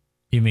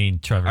 You mean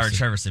Trevor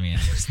Simeon.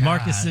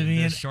 Marcus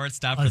Simeon. The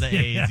shortstop for the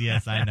A's,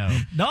 yes, I know.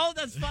 No,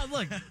 that's fine.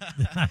 Look.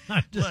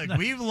 Look,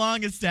 we've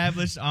long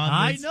established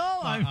on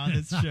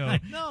this show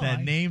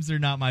that names are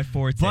not my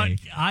forte. But,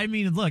 I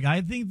mean, look, I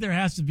think there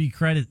has to be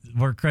credit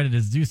where credit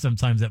is due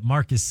sometimes that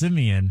Marcus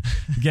Simeon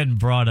getting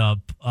brought up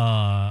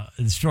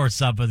the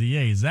shortstop of the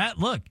A's.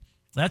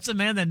 That's a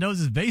man that knows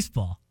his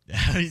baseball.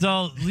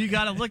 So you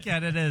got to look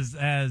at it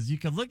as you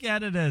can look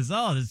at it as,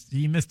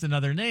 he missed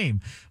another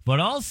name. But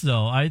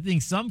also, I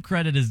think some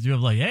credit is due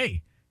of like,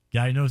 hey,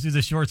 guy knows who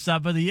the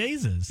shortstop of the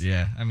A's is.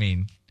 Yeah, I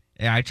mean,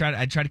 I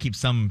try to keep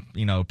some,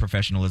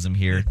 professionalism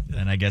here,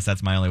 and I guess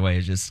that's my only way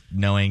is just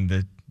knowing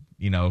the,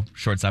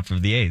 shortstop for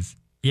the A's.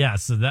 Yeah,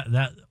 so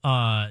that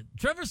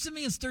Trevor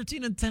Simeon's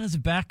 13-10 as a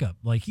backup.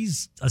 Like in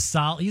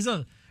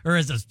the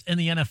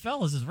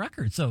NFL is his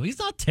record, so he's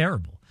not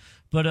terrible.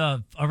 But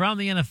around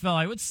the NFL,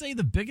 I would say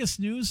the biggest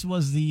news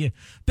was the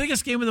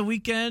biggest game of the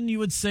weekend. You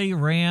would say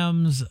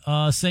Rams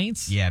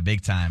Saints. Yeah,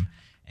 big time.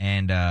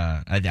 And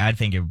I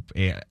think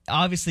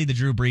obviously the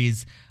Drew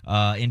Brees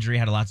injury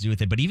had a lot to do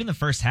with it. But even the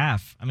first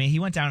half, I mean, he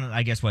went down,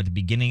 I guess, at the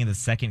beginning of the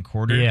second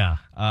quarter. Yeah.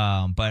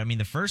 But, I mean,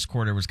 the first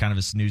quarter was kind of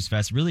a snooze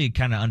fest. Really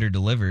kind of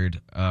underdelivered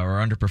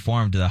or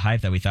underperformed to the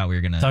hype that we thought we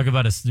were going to. Talk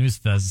about a snooze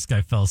fest. This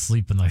guy fell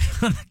asleep on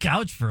the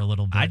couch for a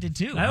little bit. I did,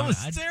 too. That was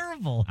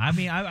terrible. I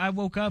mean, I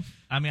woke up.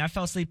 I mean, I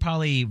fell asleep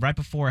probably right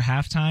before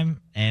halftime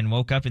and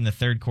woke up in the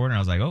third quarter. And I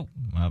was like, oh,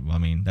 well, I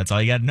mean, that's all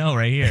you got to know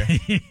right here.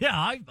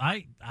 Yeah,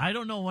 I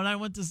don't know when I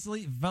went to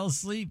sleep, fell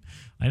asleep.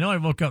 I know I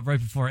woke up right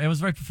before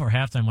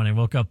halftime when I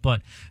woke up,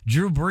 but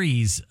Drew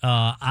Brees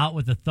out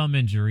with a thumb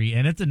injury,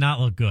 and it did not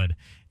look good.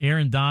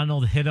 Aaron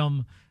Donald hit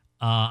him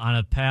on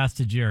a pass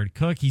to Jared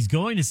Cook. He's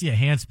going to see a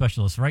hand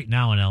specialist right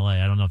now in L.A.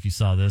 I don't know if you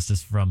saw this. This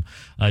is from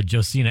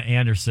Josina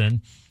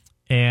Anderson,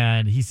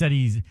 and he said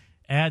he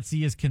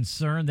is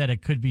concerned that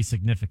it could be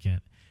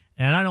significant.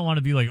 And I don't want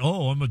to be like,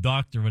 oh, I'm a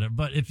doctor or whatever,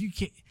 but if you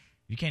can't...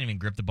 You can't even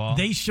grip the ball.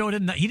 They showed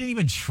him that he didn't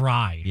even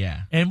try.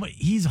 Yeah. And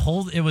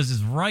it was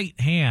his right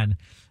hand.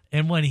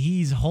 And when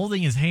he's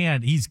holding his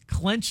hand, he's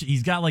clenched.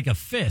 He's got like a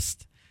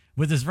fist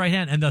with his right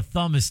hand, and the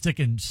thumb is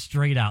sticking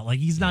straight out. Like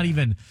he's not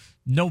even,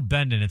 no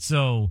bend in it.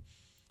 So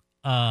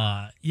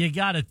you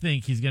got to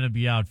think he's going to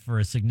be out for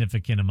a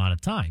significant amount of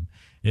time.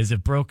 Is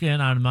it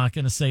broken? I'm not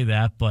going to say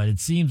that, but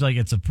it seems like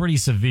it's a pretty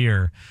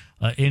severe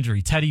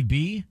injury. Teddy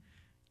B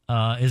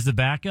is the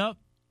backup.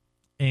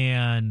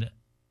 And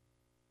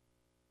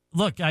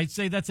look, I'd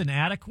say that's an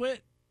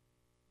adequate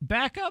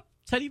backup,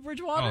 Teddy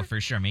Bridgewater. Oh, for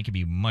sure. I mean, it could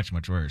be much,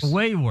 much worse.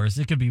 Way worse.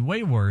 It could be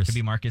way worse. It could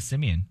be Marcus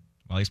Simeon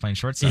while he's playing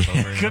shortstop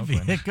over in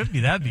Oakland. It could be.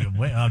 That'd be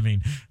I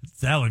mean,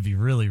 that would be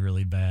really,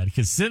 really bad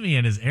because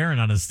Simeon is erring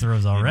on his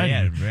throws already.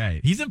 Yeah,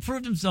 right. He's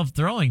improved himself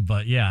throwing,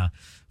 but yeah.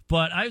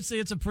 But I would say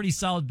it's a pretty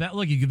solid bet.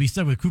 Look, you could be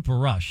stuck with Cooper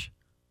Rush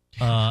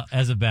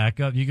as a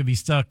backup. You could be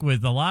stuck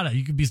with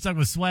you could be stuck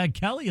with Swag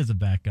Kelly as a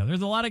backup.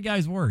 There's a lot of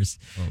guys worse.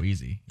 Oh,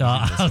 easy.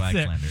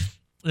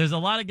 There's a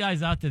lot of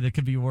guys out there that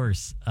could be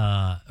worse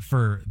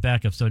for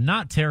backup. So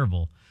not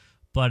terrible,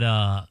 but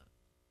I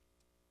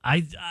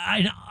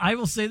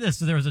will say this.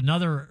 So there was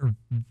another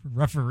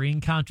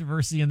refereeing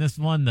controversy in this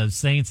one. The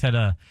Saints had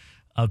a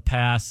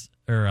pass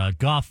or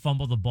Goff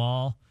fumbled the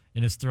ball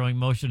in his throwing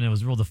motion, and it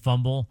was ruled a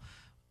fumble,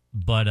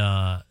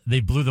 but they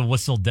blew the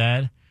whistle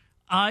dead.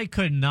 I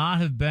could not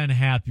have been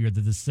happier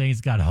that the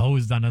Saints got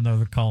hosed on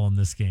another call in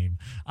this game.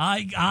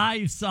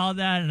 I saw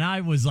that and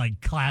I was like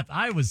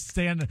I was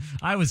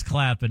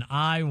clapping.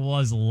 I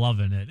was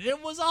loving it.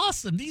 It was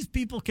awesome. These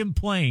people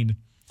complain.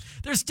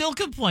 They're still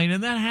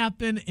complaining. That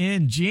happened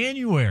in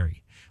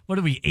January. What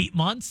are we, 8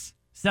 months?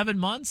 7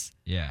 months?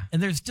 Yeah. And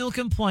they're still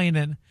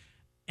complaining.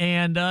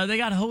 And they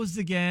got hosed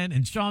again.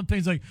 And Sean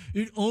Payne's like,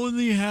 it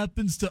only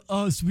happens to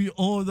us. We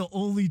are the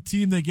only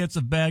team that gets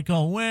a bad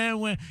call.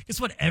 When? Guess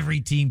what? Every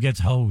team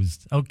gets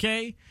hosed.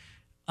 Okay?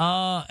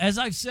 As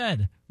I've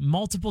said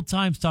multiple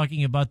times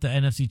talking about the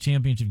NFC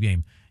Championship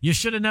game, you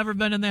should have never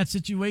been in that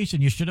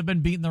situation. You should have been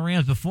beating the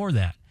Rams before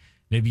that.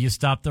 Maybe you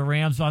stopped the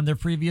Rams on their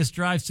previous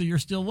drive, so you're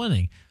still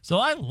winning. So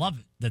I love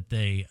it that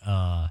they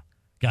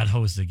got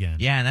hosed again.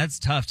 Yeah, and that's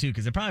tough, too,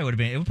 because it probably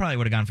would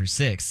have gone for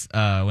 6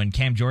 when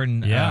Cam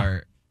Jordan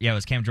it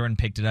was Cam Jordan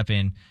picked it up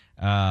and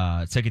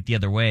took it the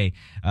other way.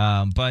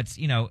 But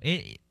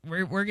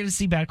we're going to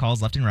see bad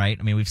calls left and right.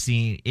 I mean, we've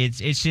seen I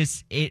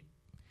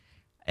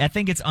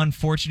think it's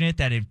unfortunate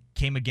that it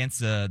came against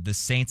the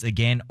Saints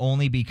again,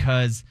 only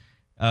because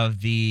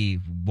of the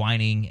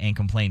whining and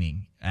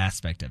complaining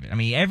aspect of it. I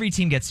mean, every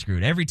team gets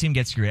screwed.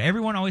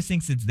 Everyone always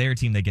thinks it's their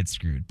team that gets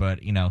screwed, but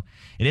it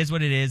is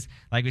what it is.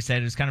 Like we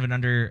said, it was kind of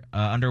an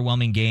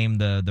underwhelming game.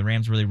 The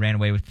Rams really ran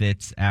away with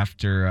it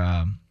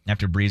after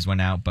Brees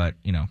went out, but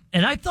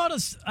And I thought,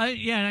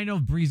 and I know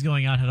Brees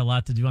going out had a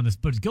lot to do on this,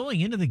 but going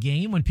into the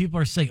game when people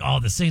are saying, "Oh,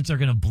 the Saints are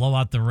going to blow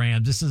out the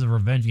Rams. This is a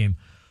revenge game."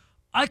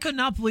 I could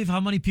not believe how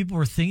many people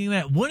were thinking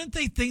that. Wouldn't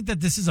they think that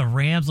this is a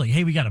Rams? Like,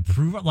 hey, we got to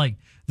prove it. Like,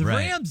 the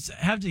Rams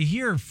have to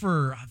hear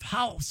for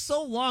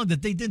so long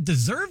that they didn't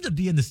deserve to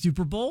be in the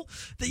Super Bowl,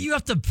 that you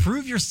have to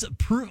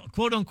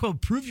quote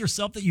unquote, prove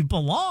yourself that you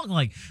belong.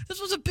 Like, this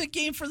was a big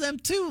game for them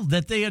too,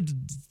 that they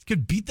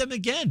could beat them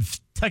again.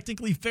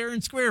 Technically fair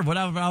and square,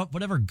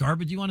 whatever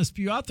garbage you want to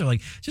spew out there.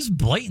 Like, just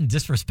blatant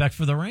disrespect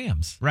for the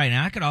Rams. Right.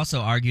 And I could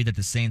also argue that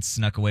the Saints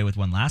snuck away with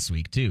one last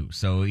week, too.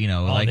 So,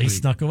 they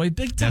snuck away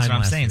big time. That's what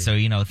I'm saying.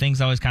 Week. So,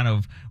 things always kind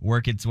of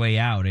work its way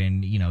out.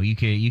 And,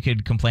 you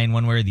could complain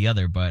one way or the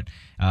other. But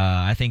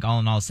I think all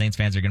in all, Saints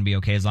fans are going to be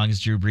okay. As long as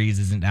Drew Brees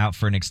isn't out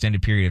for an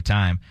extended period of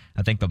time,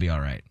 I think they'll be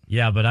all right.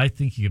 Yeah, but I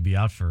think he could be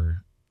out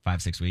for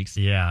 5-6 weeks.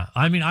 Yeah.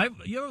 I mean, I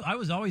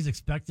was always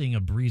expecting a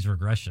Brees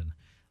regression.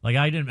 Like,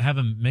 I didn't have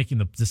him making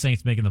the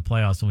Saints making the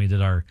playoffs when we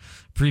did our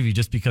preview,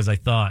 just because I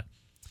thought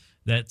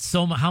that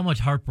how much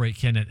heartbreak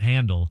can it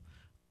handle?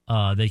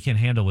 They can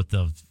handle with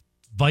the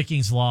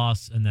Vikings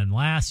loss, and then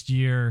last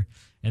year,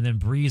 and then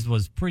Brees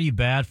was pretty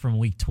bad from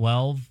week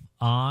 12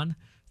 on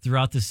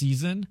throughout the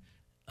season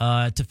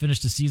to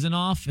finish the season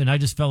off. And I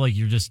just felt like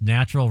you're just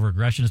natural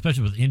regression,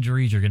 especially with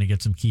injuries. You're going to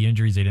get some key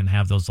injuries. They didn't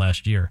have those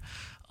last year.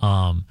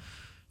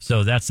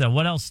 So that's that.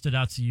 What else stood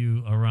out to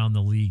you around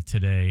the league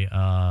today?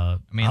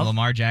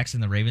 Lamar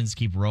Jackson, the Ravens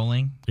keep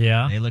rolling.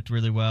 Yeah. They looked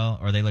really well,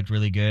 or they looked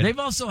really good. They've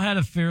also had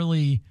a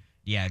fairly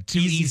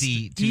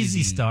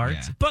easy start.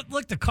 Yeah. But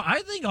look,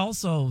 I think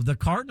also the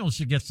Cardinals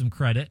should get some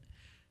credit.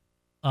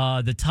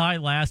 The tie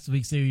last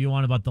week, say what you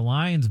want about the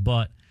Lions,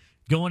 but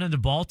going into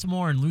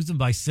Baltimore and losing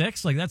by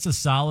 6, like, that's a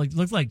solid.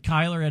 Looked like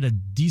Kyler had a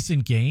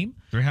decent game.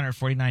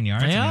 349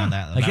 yards on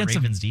that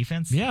Ravens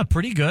defense. Yeah,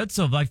 pretty good.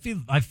 So do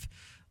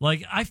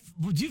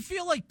you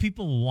feel like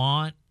people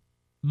want,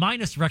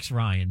 minus Rex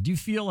Ryan, do you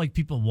feel like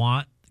people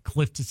want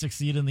Cliff to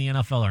succeed in the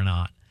NFL or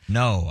not?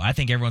 No, I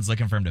think everyone's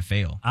looking for him to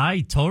fail. I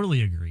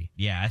totally agree.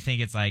 Yeah, I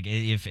think it's like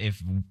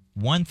if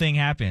one thing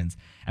happens,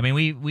 I mean,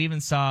 we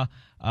even saw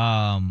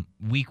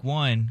week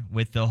 1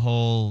 with the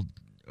whole,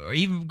 or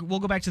even we'll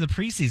go back to the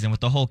preseason with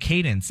the whole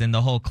cadence and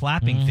the whole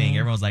clapping thing.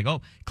 Everyone's like,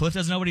 oh, Cliff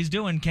doesn't know what he's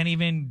doing, doesn't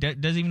even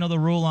know the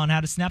rule on how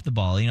to snap the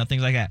ball,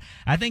 things like that.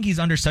 I think he's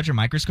under such a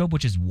microscope,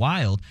 which is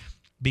wild,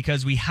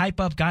 because we hype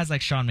up guys like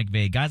Sean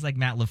McVay, guys like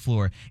Matt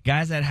LaFleur,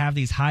 guys that have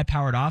these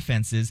high-powered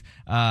offenses.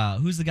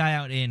 Who's the guy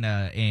out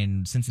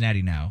in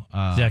Cincinnati now?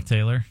 Zach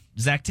Taylor.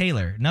 Zach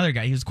Taylor, another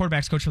guy. He was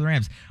quarterbacks coach for the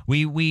Rams.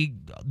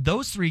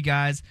 Those three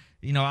guys,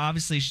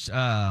 obviously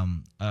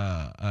Sean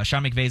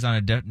McVay's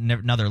on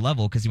another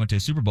level because he went to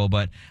a Super Bowl,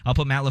 but I'll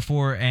put Matt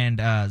LaFleur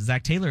and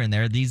Zach Taylor in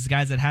there. These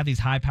guys that have these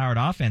high-powered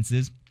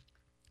offenses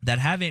that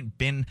haven't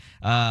been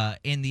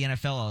in the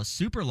NFL a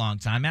super long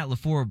time. Matt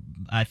LaFleur,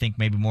 I think,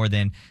 maybe more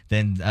than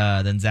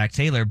Zach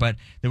Taylor, but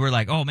they were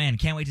like, oh man,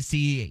 can't wait to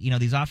see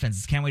these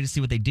offenses, can't wait to see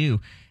what they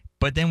do.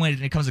 But then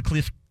when it comes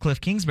to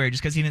Cliff Kingsbury,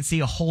 just because he didn't see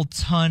a whole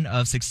ton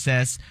of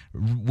success,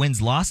 wins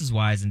losses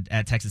wise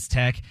at Texas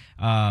Tech,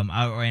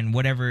 and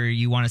whatever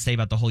you want to say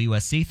about the whole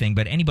USC thing,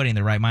 but anybody in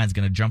their right mind is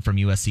going to jump from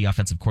USC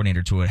offensive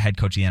coordinator to a head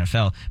coach of the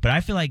NFL. But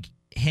I feel like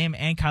him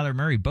and Kyler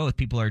Murray, both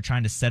people are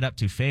trying to set up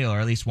to fail, or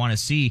at least want to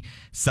see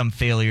some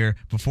failure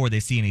before they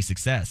see any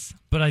success.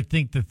 But I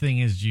think the thing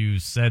is, you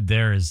said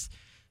there is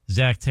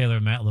Zach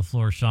Taylor, Matt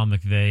LaFleur, Sean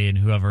McVay, and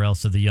whoever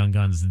else of the young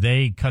guns,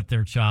 they cut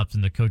their chops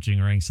in the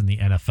coaching ranks in the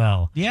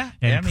NFL. Yeah.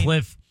 And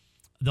Cliff,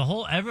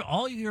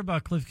 all you hear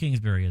about Cliff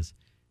Kingsbury is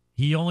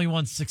he only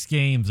won 6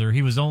 games, or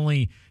he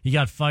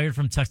got fired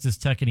from Texas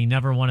Tech and he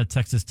never won at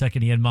Texas Tech,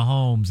 and he had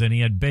Mahomes and he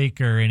had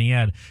Baker and he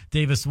had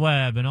Davis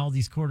Webb and all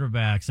these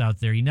quarterbacks out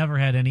there. He never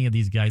had any of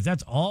these guys.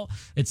 That's all.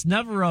 It's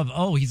never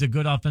he's a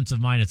good offensive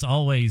mind. It's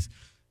always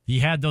he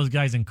had those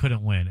guys and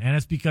couldn't win. And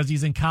it's because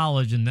he's in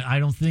college, and I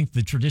don't think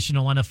the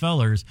traditional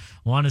NFLers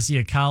want to see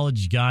a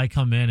college guy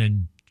come in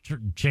and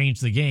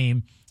change the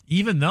game,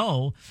 even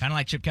though... Kind of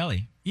like Chip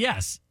Kelly.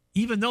 Yes.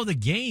 Even though the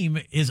game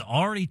is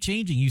already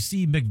changing. You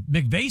see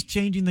McVay's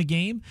changing the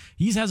game.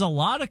 He has a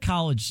lot of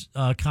college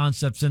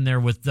concepts in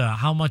there with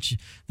how much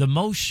the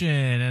motion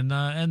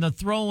and the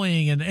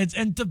throwing. And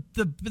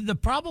the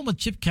problem with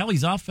Chip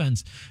Kelly's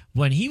offense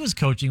when he was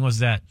coaching was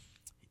that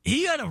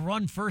he had a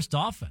run-first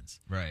offense.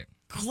 Right.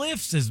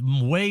 Cliff's is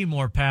way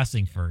more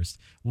passing first,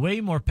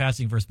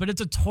 but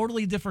it's a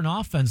totally different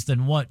offense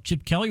than what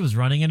Chip Kelly was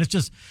running. And it's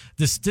just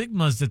the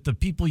stigmas that the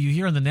people you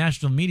hear in the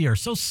national media are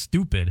so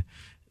stupid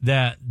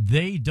that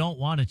they don't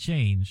want to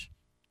change,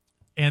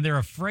 and they're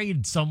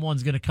afraid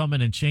someone's going to come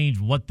in and change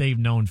what they've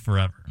known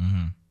forever.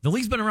 Mm-hmm. The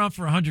league's been around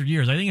for 100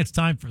 years. I think it's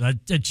time for a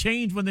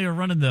change when they were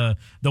running the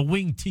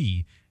wing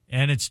tee,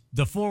 and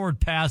the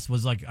forward pass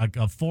was like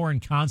a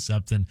foreign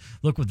concept, and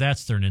look what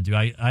that's turned into.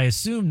 I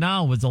assume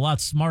now with a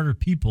lot smarter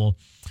people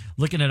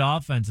looking at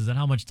offenses and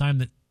how much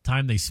time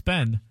they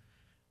spend,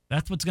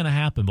 that's what's going to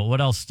happen. But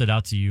what else stood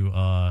out to you?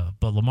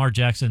 But Lamar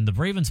Jackson, the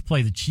Ravens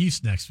play the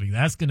Chiefs next week.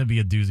 That's going to be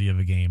a doozy of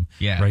a game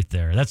right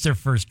there. That's their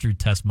first true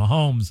test.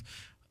 Mahomes,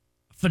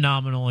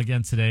 phenomenal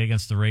again today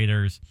against the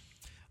Raiders.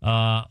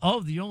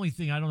 The only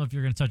thing, I don't know if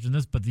you're going to touch on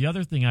this, but the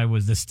other thing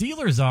the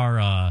Steelers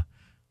are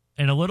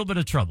in a little bit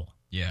of trouble.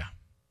 Yeah.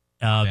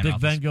 Big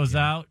Ben goes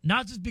out.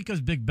 Not just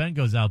because Big Ben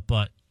goes out,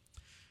 but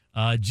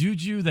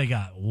Juju, they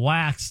got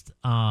waxed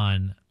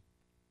on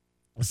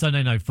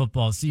Sunday Night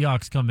Football.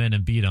 Seahawks come in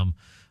and beat them.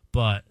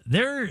 But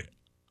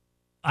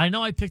I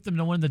know I picked them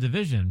to win the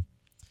division.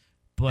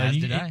 But As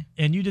did I.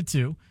 And you did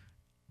too.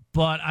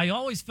 But I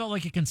always felt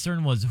like a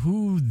concern was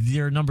who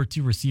their number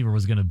 2 receiver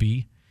was going to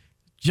be.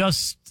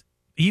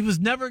 He was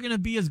never going to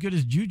be as good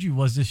as Juju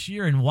was this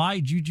year. And why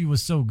Juju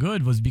was so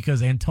good was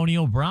because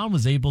Antonio Brown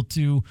was able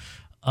to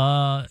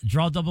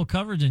draw double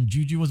coverage, and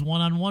Juju was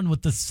one-on-one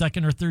with the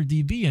second or third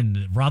DB, and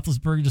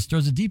Roethlisberger just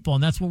throws a deep ball,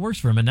 and that's what works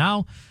for him. And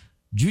now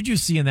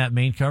Juju's seeing that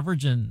main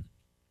coverage, and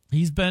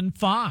he's been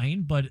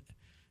fine, but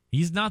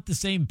he's not the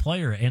same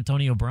player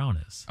Antonio Brown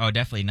is. Oh,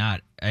 definitely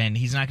not. And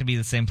he's not going to be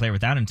the same player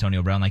without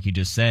Antonio Brown, like you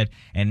just said.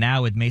 And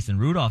now with Mason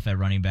Rudolph at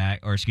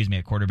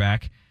at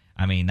quarterback,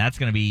 I mean, that's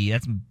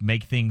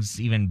make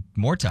things even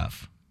more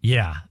tough.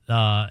 Yeah,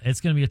 it's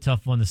going to be a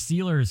tough one. The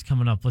Steelers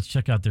coming up. Let's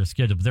check out their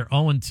schedule. But they're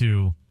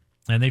 0-2,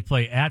 and they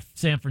play at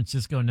San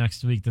Francisco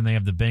next week. Then they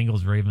have the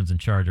Bengals, Ravens, and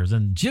Chargers.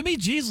 And Jimmy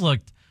G's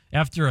looked,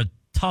 after a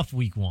tough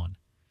week 1,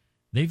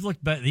 he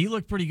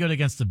looked pretty good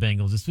against the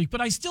Bengals this week. But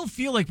I still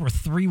feel like we're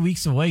 3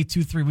 weeks away,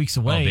 2-3 weeks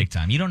away. Oh, big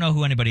time. You don't know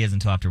who anybody is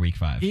until after week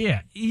 5.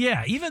 Yeah.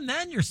 Even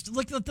then, you're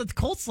look at the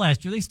Colts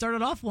last year. They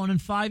started off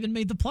 1-5 and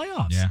made the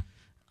playoffs. Yeah.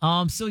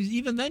 So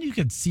even then you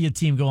could see a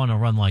team go on a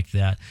run like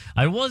that.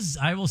 I will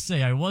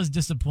say I was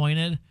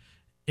disappointed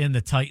in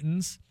the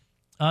Titans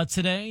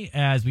today,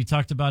 as we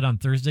talked about on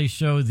Thursday's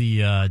show,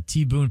 the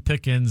T. Boone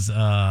Pickens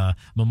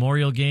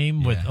Memorial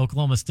game with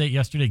Oklahoma State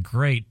yesterday.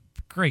 Great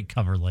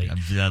cover late.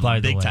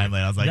 Big time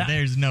late. I was like,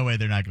 there's no way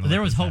they're not going to.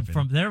 There was hope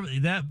from there.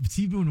 That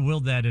T. Boone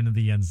willed that into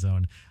the end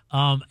zone.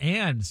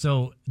 And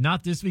so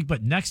not this week,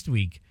 but next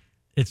week,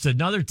 it's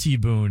another T.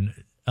 Boone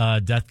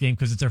death game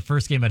because it's their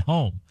first game at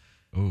home.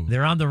 Ooh.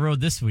 They're on the road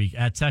this week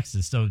at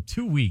Texas. So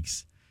 2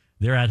 weeks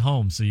they're at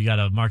home. So you got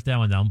to mark that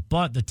one down.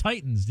 But the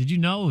Titans, did you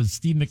know, is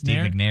Steve McNair?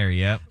 Steve McNair,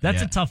 yep.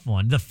 That's a tough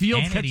one. The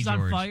field and catches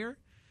on fire.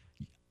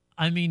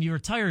 I mean, you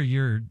retire,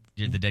 you're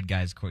the dead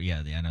guy's court.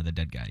 Yeah, I know the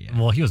dead guy. Yeah.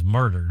 Well, he was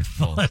murdered.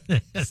 Well,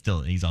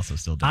 he's also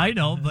still dead. I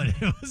know, but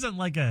it wasn't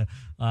like a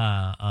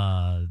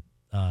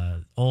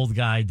old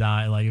guy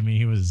die. Like, I mean,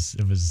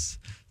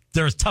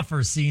 there was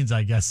tougher scenes,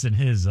 I guess, in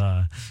his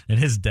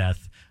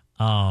death.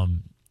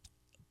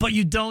 But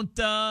you don't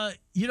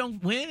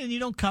win and you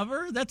don't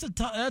cover.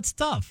 That's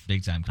tough.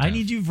 Big time. I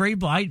need you,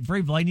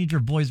 Vrabel. I need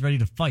your boys ready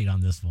to fight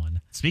on this one.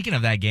 Speaking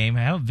of that game,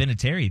 how about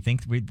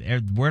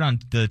Vinatieri? Word on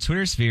the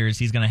Twitter spheres,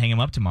 he's going to hang him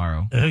up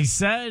tomorrow. He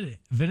said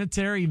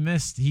Vinatieri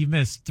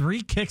missed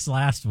 3 kicks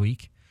last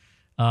week,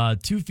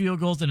 2 field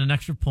goals and an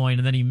extra point,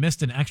 and then he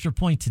missed an extra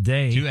point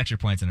today. 2 extra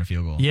points and a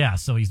field goal. Yeah,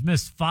 so he's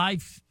missed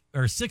 5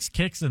 or 6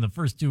 kicks in the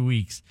first 2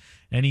 weeks,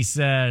 and he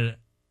said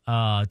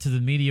to the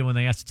media when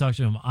they asked to talk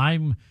to him,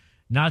 "I'm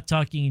not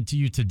talking to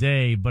you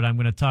today, but I'm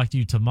going to talk to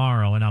you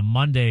tomorrow." And on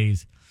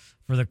Mondays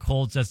for the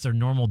Colts, that's their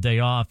normal day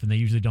off, and they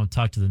usually don't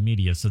talk to the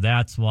media. So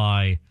that's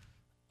why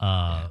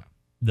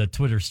the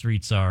Twitter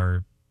streets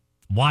are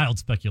wild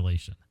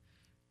speculation.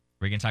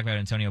 We're going to talk about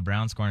Antonio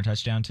Brown scoring a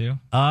touchdown too?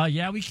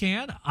 Yeah, we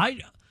can. I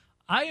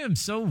am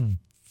so,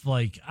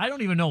 I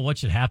don't even know what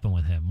should happen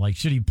with him. Like,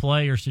 should he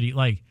play or should he,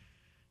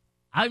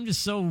 I'm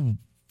just so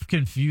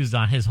confused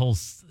on his whole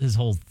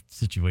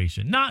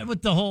situation. Not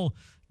with the whole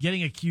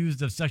getting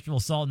accused of sexual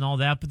assault and all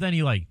that, but then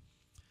he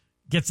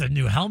gets a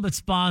new helmet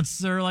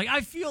sponsor.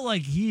 I feel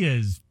like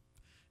his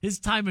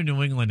time in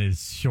New England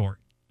is short.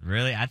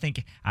 Really? I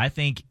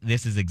think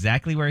this is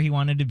exactly where he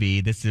wanted to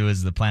be. This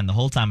was the plan the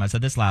whole time. I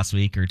said this last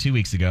week or 2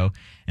 weeks ago,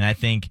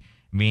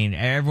 and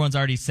everyone's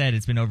already said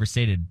it's been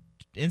overstated.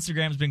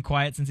 Instagram's been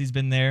quiet since he's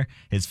been there.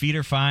 His feet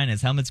are fine.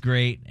 His helmet's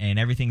great, and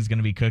everything's going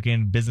to be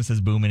cooking. Business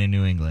is booming in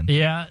New England.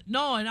 Yeah,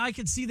 no, and I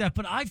can see that,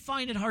 but I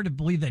find it hard to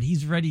believe that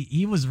he's ready.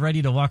 He was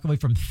ready to walk away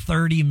from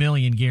 $30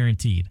 million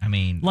guaranteed. I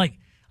mean,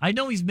 I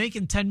know he's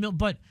making $10 million,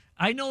 but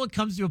I know it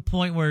comes to a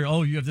point where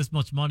you have this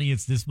much money,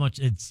 it's this much,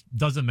 it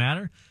doesn't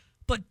matter.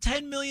 But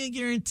 $10 million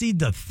guaranteed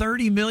to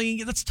 $30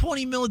 million, that's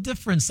 $20 million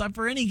difference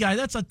for any guy.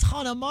 That's a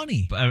ton of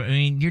money. But, I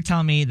mean, you're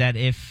telling me that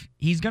if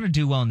he's going to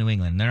do well in New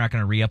England, they're not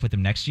going to re-up with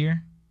him next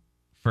year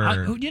for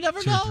you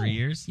never 2 know. or 3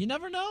 years? You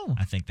never know.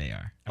 I think they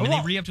are. I mean,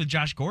 they re-upped with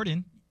Josh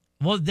Gordon.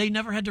 Well, they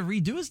never had to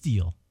redo his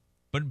deal.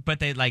 But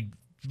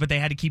they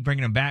had to keep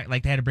bringing him back.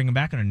 They had to bring him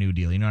back on a new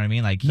deal. You know what I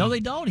mean? No,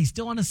 they don't. He's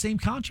still on the same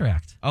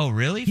contract. Oh,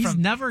 really? He's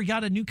never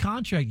got a new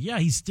contract. Yeah,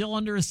 he's still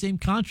under the same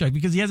contract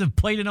because he hasn't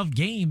played enough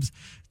games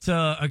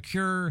to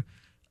accrue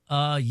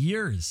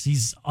years.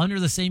 He's under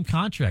the same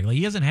contract.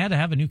 He hasn't had to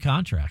have a new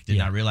contract. Did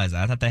not realize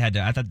that. I thought they had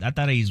to. I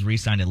thought he's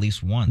re-signed at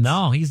least once.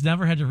 No, he's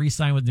never had to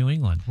re-sign with New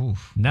England.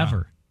 Oof, never.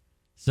 Wow.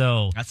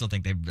 So I still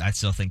think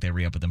they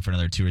re-up with them for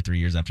another 2 or 3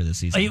 years after this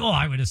season. Well,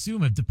 I would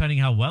assume it, depending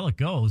how well it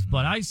goes.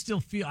 But I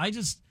still feel I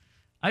just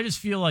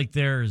feel like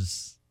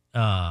there's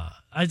I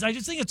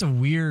just think it's a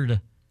weird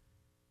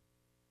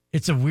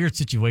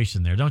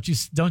situation there. Don't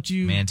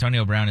you? Man,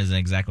 Antonio Brown isn't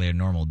exactly a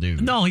normal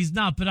dude. No, he's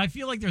not. But I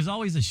feel like there's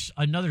always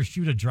another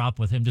shoe to drop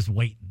with him just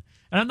waiting.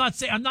 And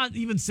I'm not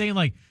even saying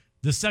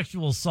the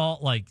sexual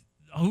assault, like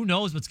who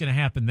knows what's going to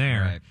happen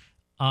there.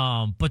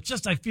 Right. But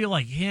just I feel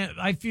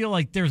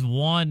like there's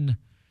one.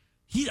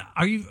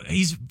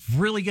 He's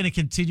really going to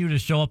continue to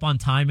show up on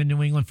time in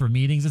New England for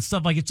meetings and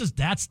stuff. Like, it's just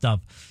that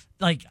stuff.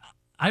 Like,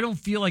 I don't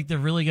feel like they're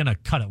really going to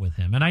cut it with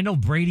him. And I know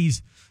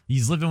he's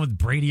living with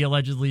Brady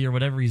allegedly or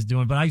whatever he's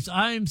doing, but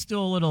I'm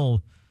still a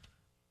little,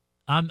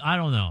 I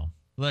don't know.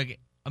 Look,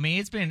 I mean,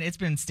 it's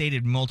been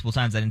stated multiple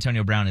times that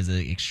Antonio Brown is an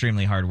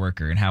extremely hard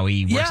worker and how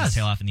he works his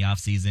tail off in the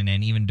offseason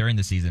and even during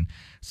the season.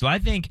 So I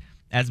think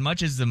as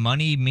much as the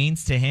money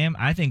means to him,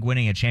 I think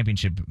winning a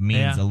championship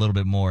means a little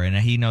bit more. And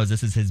he knows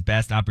this is his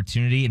best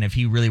opportunity. And if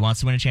he really wants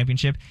to win a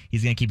championship,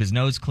 he's going to keep his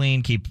nose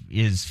clean, keep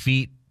his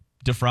feet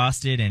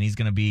defrosted, and he's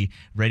going to be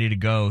ready to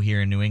go here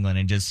in New England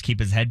and just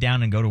keep his head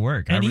down and go to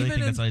work. I really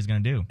think that's all he's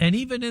going to do. And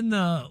even in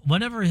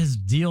whenever his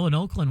deal in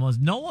Oakland was,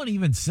 no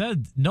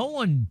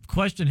one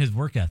questioned his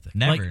work ethic.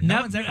 Never. Like,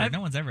 no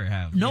one's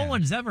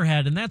ever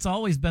had. And that's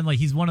always been like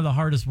he's one of the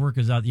hardest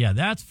workers out. Yeah,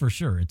 that's for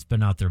sure. It's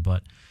been out there,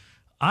 but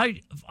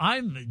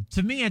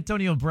to me,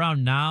 Antonio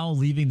Brown now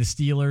leaving the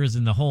Steelers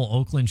and the whole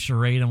Oakland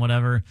charade and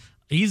whatever,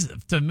 he's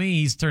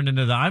turned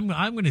into I'm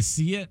going to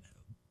see it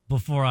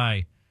before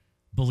I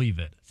believe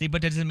it. See,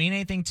 but does it mean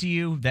anything to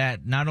you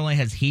that not only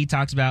has he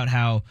talked about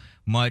how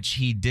much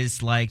he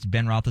disliked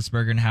Ben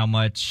Roethlisberger and how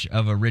much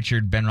of a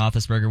Richard Ben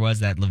Roethlisberger was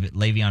that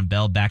Le'Veon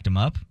Bell backed him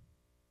up?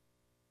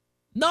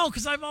 No,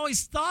 because I've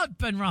always thought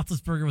Ben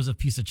Roethlisberger was a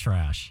piece of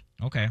trash.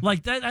 Okay.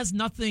 Like, that has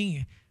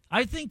nothing...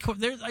 I think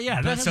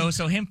there's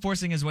So him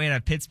forcing his way out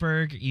of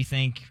Pittsburgh, you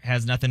think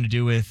has nothing to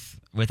do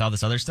with all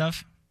this other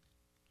stuff?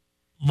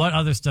 What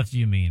other stuff do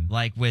you mean?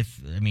 Like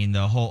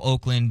the whole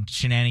Oakland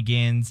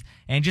shenanigans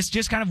and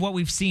just kind of what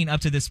we've seen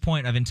up to this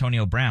point of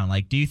Antonio Brown.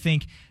 Like, do you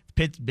think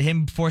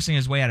him forcing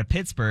his way out of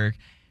Pittsburgh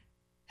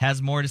has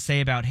more to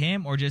say about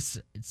him, or just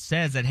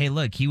says that, hey,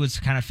 look, he was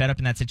kind of fed up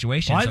in that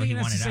situation, well, so I think he it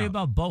has wanted to say out.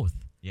 About both.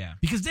 Yeah,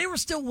 because they were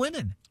still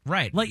winning.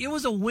 Right. Like, it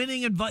was a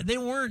winning they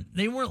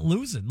weren't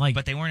losing. Like,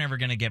 but they weren't ever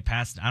going to get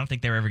past. I don't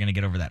think they were ever going to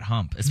get over that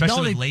hump.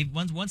 Especially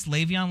once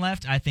Le'Veon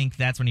left, I think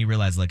that's when he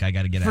realized, look, I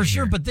got to get out of here. For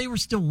sure, but they were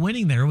still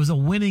winning there. It was a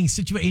winning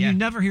situation. Yeah. And you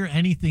never hear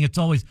anything. It's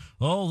always,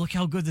 oh, look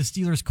how good the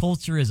Steelers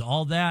culture is,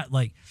 all that.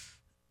 Like,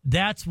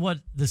 that's what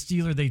the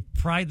Steelers, they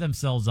pride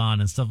themselves on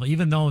and stuff.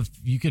 Even though if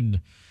you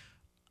can,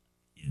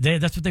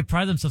 that's what they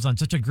pride themselves on,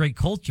 such a great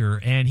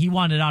culture. And he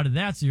wanted out of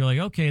that. So you're like,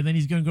 okay, then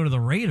he's going to go to the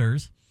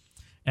Raiders.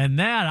 And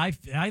that,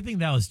 I think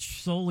that was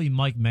solely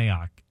Mike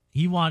Mayock.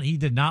 He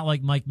did not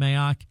like Mike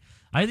Mayock.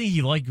 I think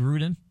he liked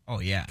Gruden. Oh,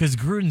 yeah. Because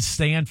Gruden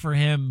stand for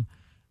him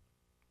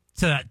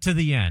to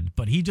the end.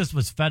 But he just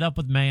was fed up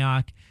with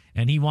Mayock,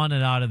 and he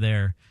wanted out of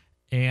there.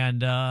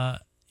 And,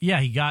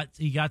 he got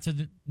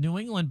to New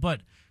England.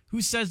 But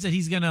who says that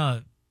he's going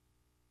to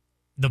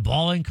 – the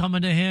ball ain't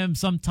coming to him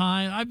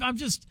sometime? I'm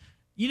just –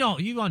 you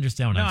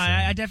understand what I'm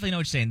saying. I definitely know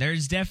what you're saying.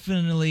 There's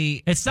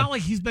definitely... It's not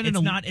like he's been in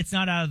a... It's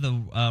not out of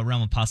the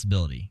realm of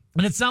possibility.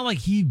 And it's not like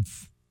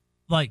he's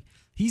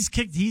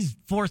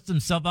forced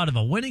himself out of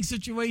a winning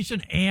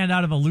situation and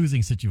out of a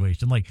losing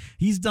situation. Like,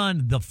 he's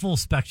done the full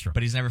spectrum.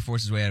 But he's never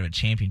forced his way out of a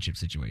championship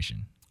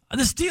situation.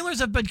 The Steelers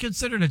have been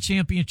considered a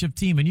championship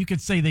team, and you could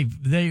say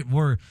they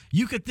were.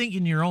 You could think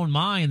in your own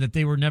mind that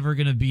they were never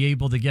going to be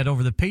able to get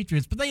over the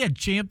Patriots, but they had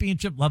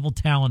championship level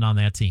talent on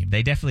that team.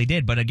 They definitely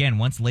did. But again,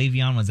 once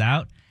Le'Veon was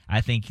out,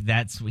 I think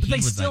that's what he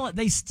was like.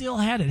 They still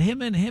had it.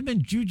 Him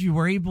and Juju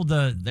were able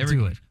to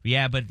do it.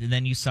 Yeah, but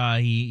then you saw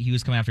he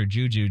was coming after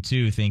Juju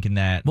too, thinking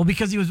that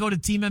because he was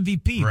voted team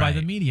MVP by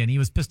the media, and he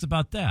was pissed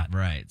about that.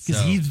 Right,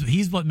 because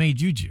he's what made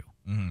Juju.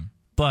 Mm-hmm.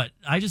 But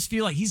I just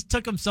feel like he's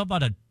took himself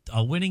out of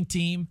a winning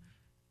team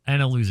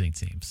and a losing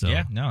team. So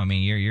yeah, no, I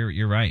mean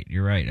you're right.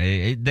 You're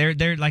right.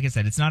 They're like I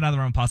said, it's not out of the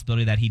realm of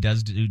possibility that he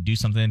does do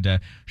something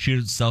to shoot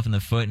himself in the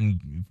foot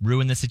and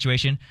ruin the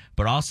situation.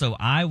 But also,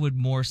 I would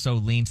more so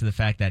lean to the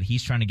fact that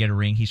he's trying to get a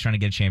ring, he's trying to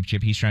get a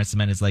championship, he's trying to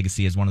cement his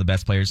legacy as one of the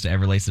best players to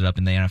ever lace it up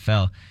in the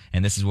NFL.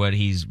 And this is where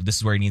he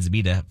needs to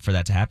be for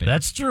that to happen.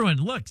 That's true. And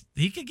look,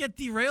 he could get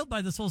derailed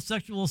by this whole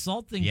sexual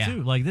assault thing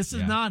too. Like, this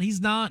is not.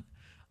 He's not.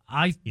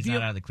 He's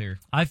not out of the clear.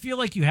 I feel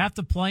like you have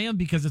to play him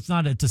because it's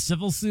a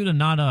civil suit and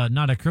not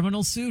a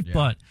criminal suit. Yeah.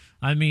 But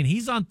I mean,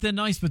 he's on thin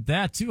ice with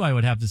that too. I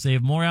would have to say,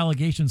 if more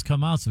allegations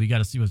come out, so we got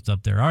to see what's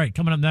up there. All right,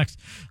 coming up next,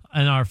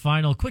 in our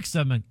final quick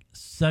segment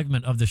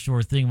of the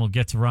Sure Thing, we'll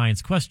get to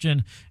Ryan's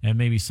question and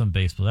maybe some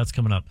baseball. That's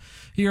coming up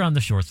here on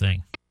the Sure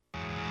Thing.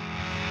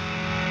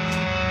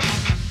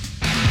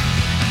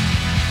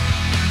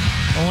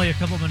 Only a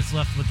couple minutes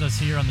left with us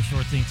here on the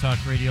Short Thing Talk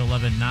Radio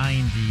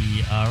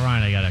 1190.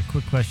 Ryan, I got a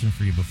quick question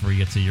for you before you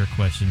get to your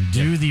question.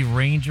 Do the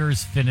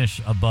Rangers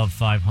finish above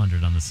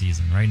 500 on the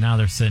season? Right now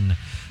they're sitting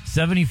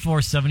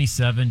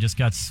 74-77, just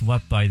got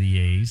swept by the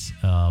A's,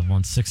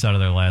 won 6 out of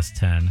their last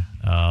 10.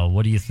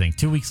 What do you think?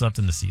 2 weeks left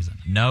in the season.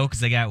 No, because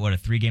they got, a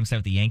 3-game set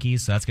with the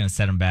Yankees, so that's going to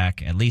set them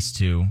back at least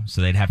 2,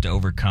 so they'd have to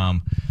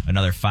overcome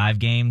another 5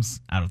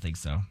 games. I don't think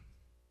so.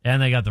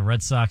 And they got the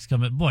Red Sox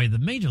coming. Boy, the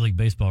Major League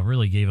Baseball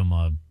really gave them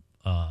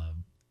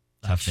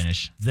Tough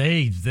finish.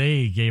 They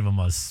gave him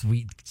a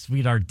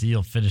sweetheart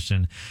deal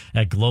finishing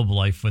at Globe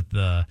Life with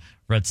the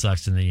Red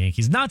Sox and the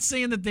Yankees. Not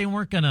saying that they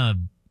weren't going to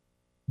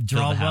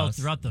draw well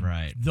throughout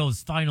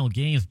those final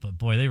games, but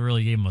boy, they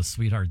really gave him a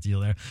sweetheart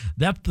deal there.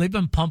 They've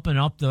been pumping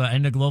up the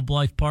end of Globe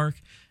Life Park,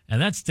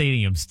 and that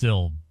stadium's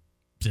still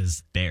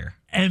just bare,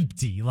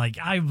 empty.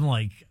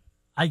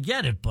 I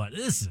get it, but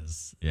this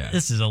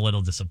is a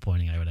little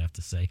disappointing, I would have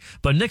to say.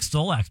 But Nick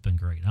Stolak's been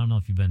great. I don't know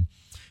if you've been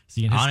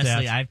seeing his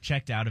Honestly, stats. I've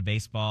checked out of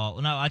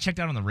baseball. No, I checked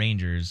out on the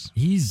Rangers.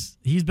 He's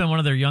been one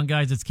of their young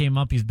guys that's came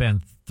up. He's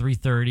been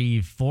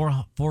 330,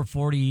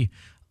 440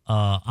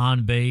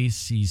 on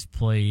base. He's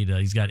played.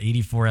 He's got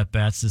 84 at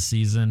bats this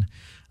season.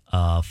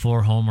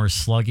 4 homers,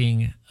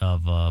 slugging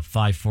of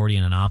 540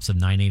 and an ops of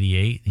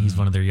 988. He's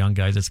one of their young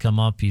guys that's come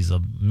up. He's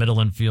a middle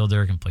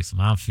infielder, can play some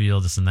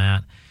outfield, this and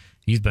that.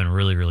 He's been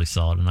really, really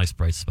solid. A nice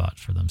bright spot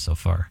for them so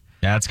far.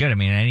 Yeah, that's good. I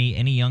mean,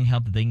 any young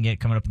help that they can get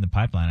coming up in the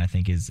pipeline, I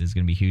think is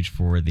going to be huge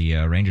for the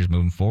Rangers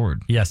moving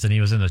forward. Yes, and he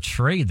was in the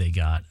trade they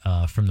got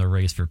from the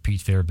Rays for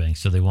Pete Fairbanks,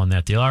 so they won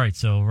that deal. All right,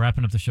 so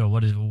wrapping up the show,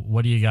 what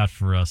do you got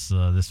for us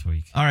this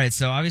week? All right,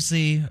 so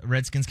obviously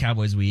Redskins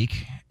Cowboys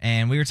week,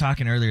 and we were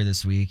talking earlier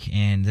this week,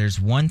 and there's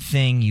one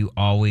thing you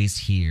always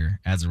hear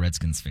as a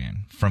Redskins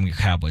fan from your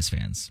Cowboys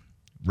fans: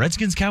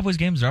 Redskins Cowboys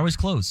games are always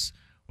close.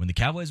 When the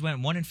Cowboys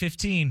went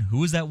 1-15, who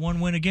was that one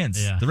win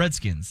against? Yeah. The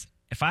Redskins.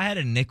 If I had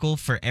a nickel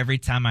for every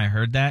time I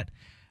heard that,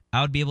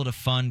 I would be able to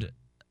fund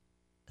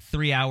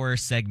 3-hour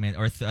segment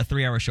or a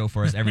 3-hour show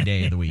for us every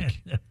day of the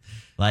week.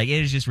 Like,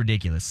 it is just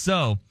ridiculous.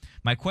 So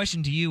my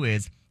question to you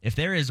is, if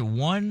there is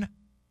one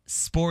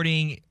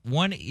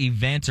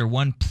event or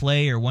one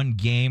play or one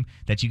game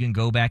that you can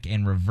go back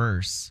and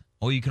reverse,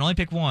 or you can only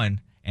pick one,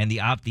 and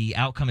the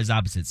outcome is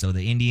opposite. So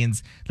the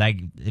Indians, like,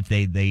 if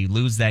they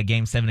lose that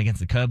game 7 against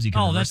the Cubs, you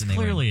can reverse that's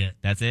clearly it.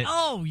 That's it.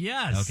 Oh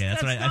yes. Okay,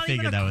 that's what I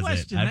figured that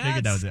was it. I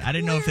figured that was it. I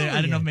didn't know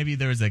if maybe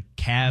there was a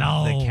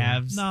Cavs. The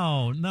Cavs.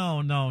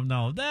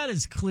 No. That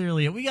is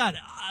clearly it. We got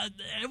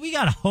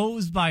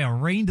hosed by a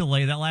rain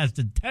delay that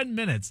lasted 10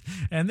 minutes,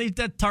 and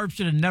that tarp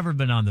should have never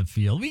been on the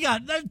field.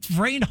 That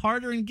rained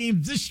harder in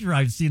games this year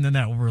I've seen than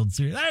that World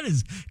Series. That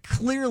is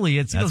clearly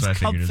it. See those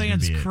Cub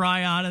fans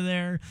cry out of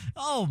there.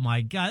 Oh my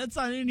God, that's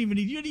not. You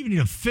didn't even need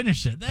to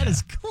finish it. That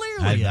is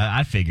clearly it.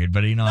 I figured,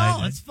 but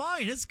it's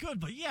fine. It's good,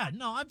 but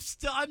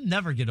I'm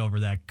never get over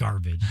that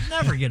garbage.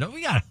 Never get over.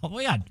 We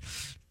got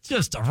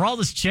just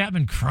Aroldis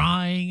Chapman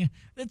crying.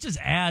 That just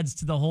adds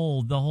to the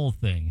whole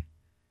thing.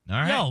 All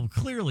right. No,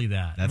 clearly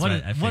that.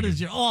 That's what is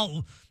your?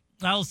 Oh,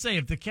 I'll say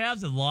if the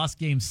Cavs had lost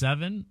Game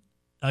 7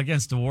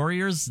 against the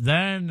Warriors,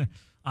 then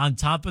on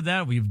top of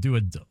that,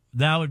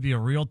 that would be a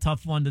real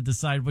tough one to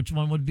decide which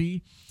one would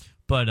be.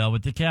 But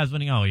with the Cavs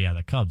winning,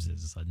 the Cubs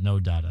is no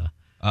doubt.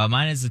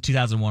 Mine is the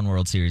 2001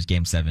 World Series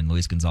Game 7,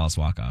 Luis Gonzalez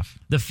walk-off.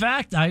 The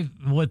fact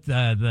with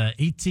the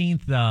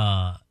 18th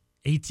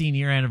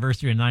 18-year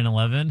anniversary of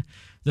 9/11,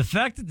 the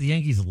fact that the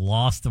Yankees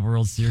lost the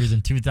World Series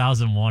in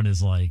 2001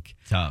 is like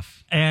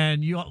tough.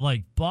 And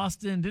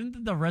Boston,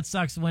 didn't the Red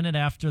Sox win it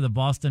after the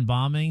Boston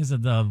bombings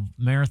of the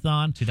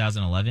marathon?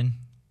 2011.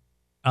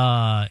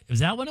 Was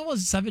that when it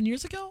was 7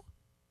 years ago?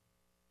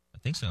 I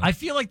think so. I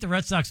feel like the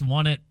Red Sox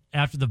won it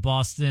after the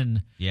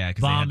Boston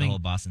because bombing. they had the whole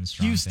Boston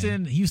strong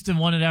thing. Houston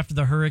won it after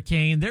the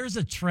hurricane. There's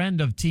a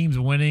trend of teams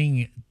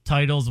winning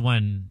titles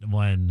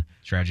when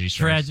tragedy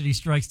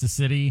strikes the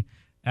city.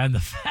 And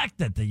the fact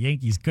that the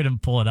Yankees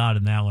couldn't pull it out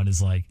in that one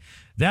is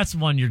that's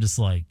one you're just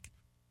like,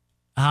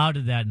 how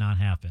did that not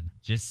happen?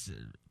 Just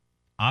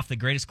off the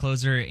greatest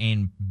closer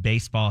in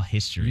baseball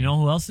history. You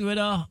know who else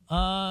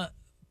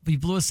he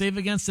blew a save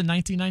against in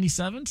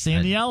 1997?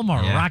 Sandy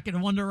Alomar, rocket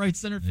one to right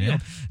center field. Yeah.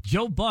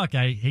 Joe Buck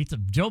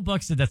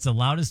said that's the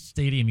loudest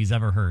stadium he's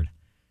ever heard.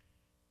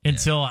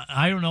 Until,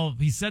 I don't know,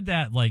 he said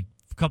that a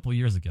couple of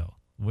years ago,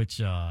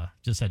 which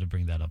just had to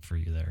bring that up for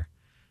you there.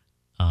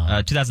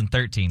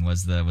 2013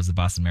 was the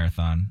Boston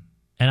Marathon.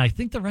 And I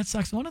think the Red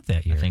Sox won it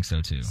that year. I think so,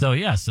 too. So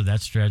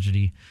that's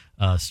tragedy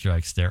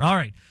strikes there. All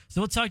right. So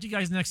we'll talk to you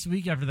guys next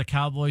week after the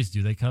Cowboys.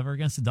 Do they cover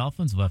against the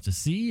Dolphins? We'll have to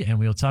see. And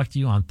we'll talk to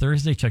you on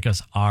Thursday. Check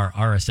our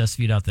RSS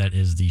feed out. That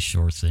is The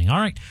Short Thing. All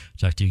right.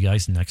 Talk to you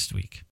guys next week.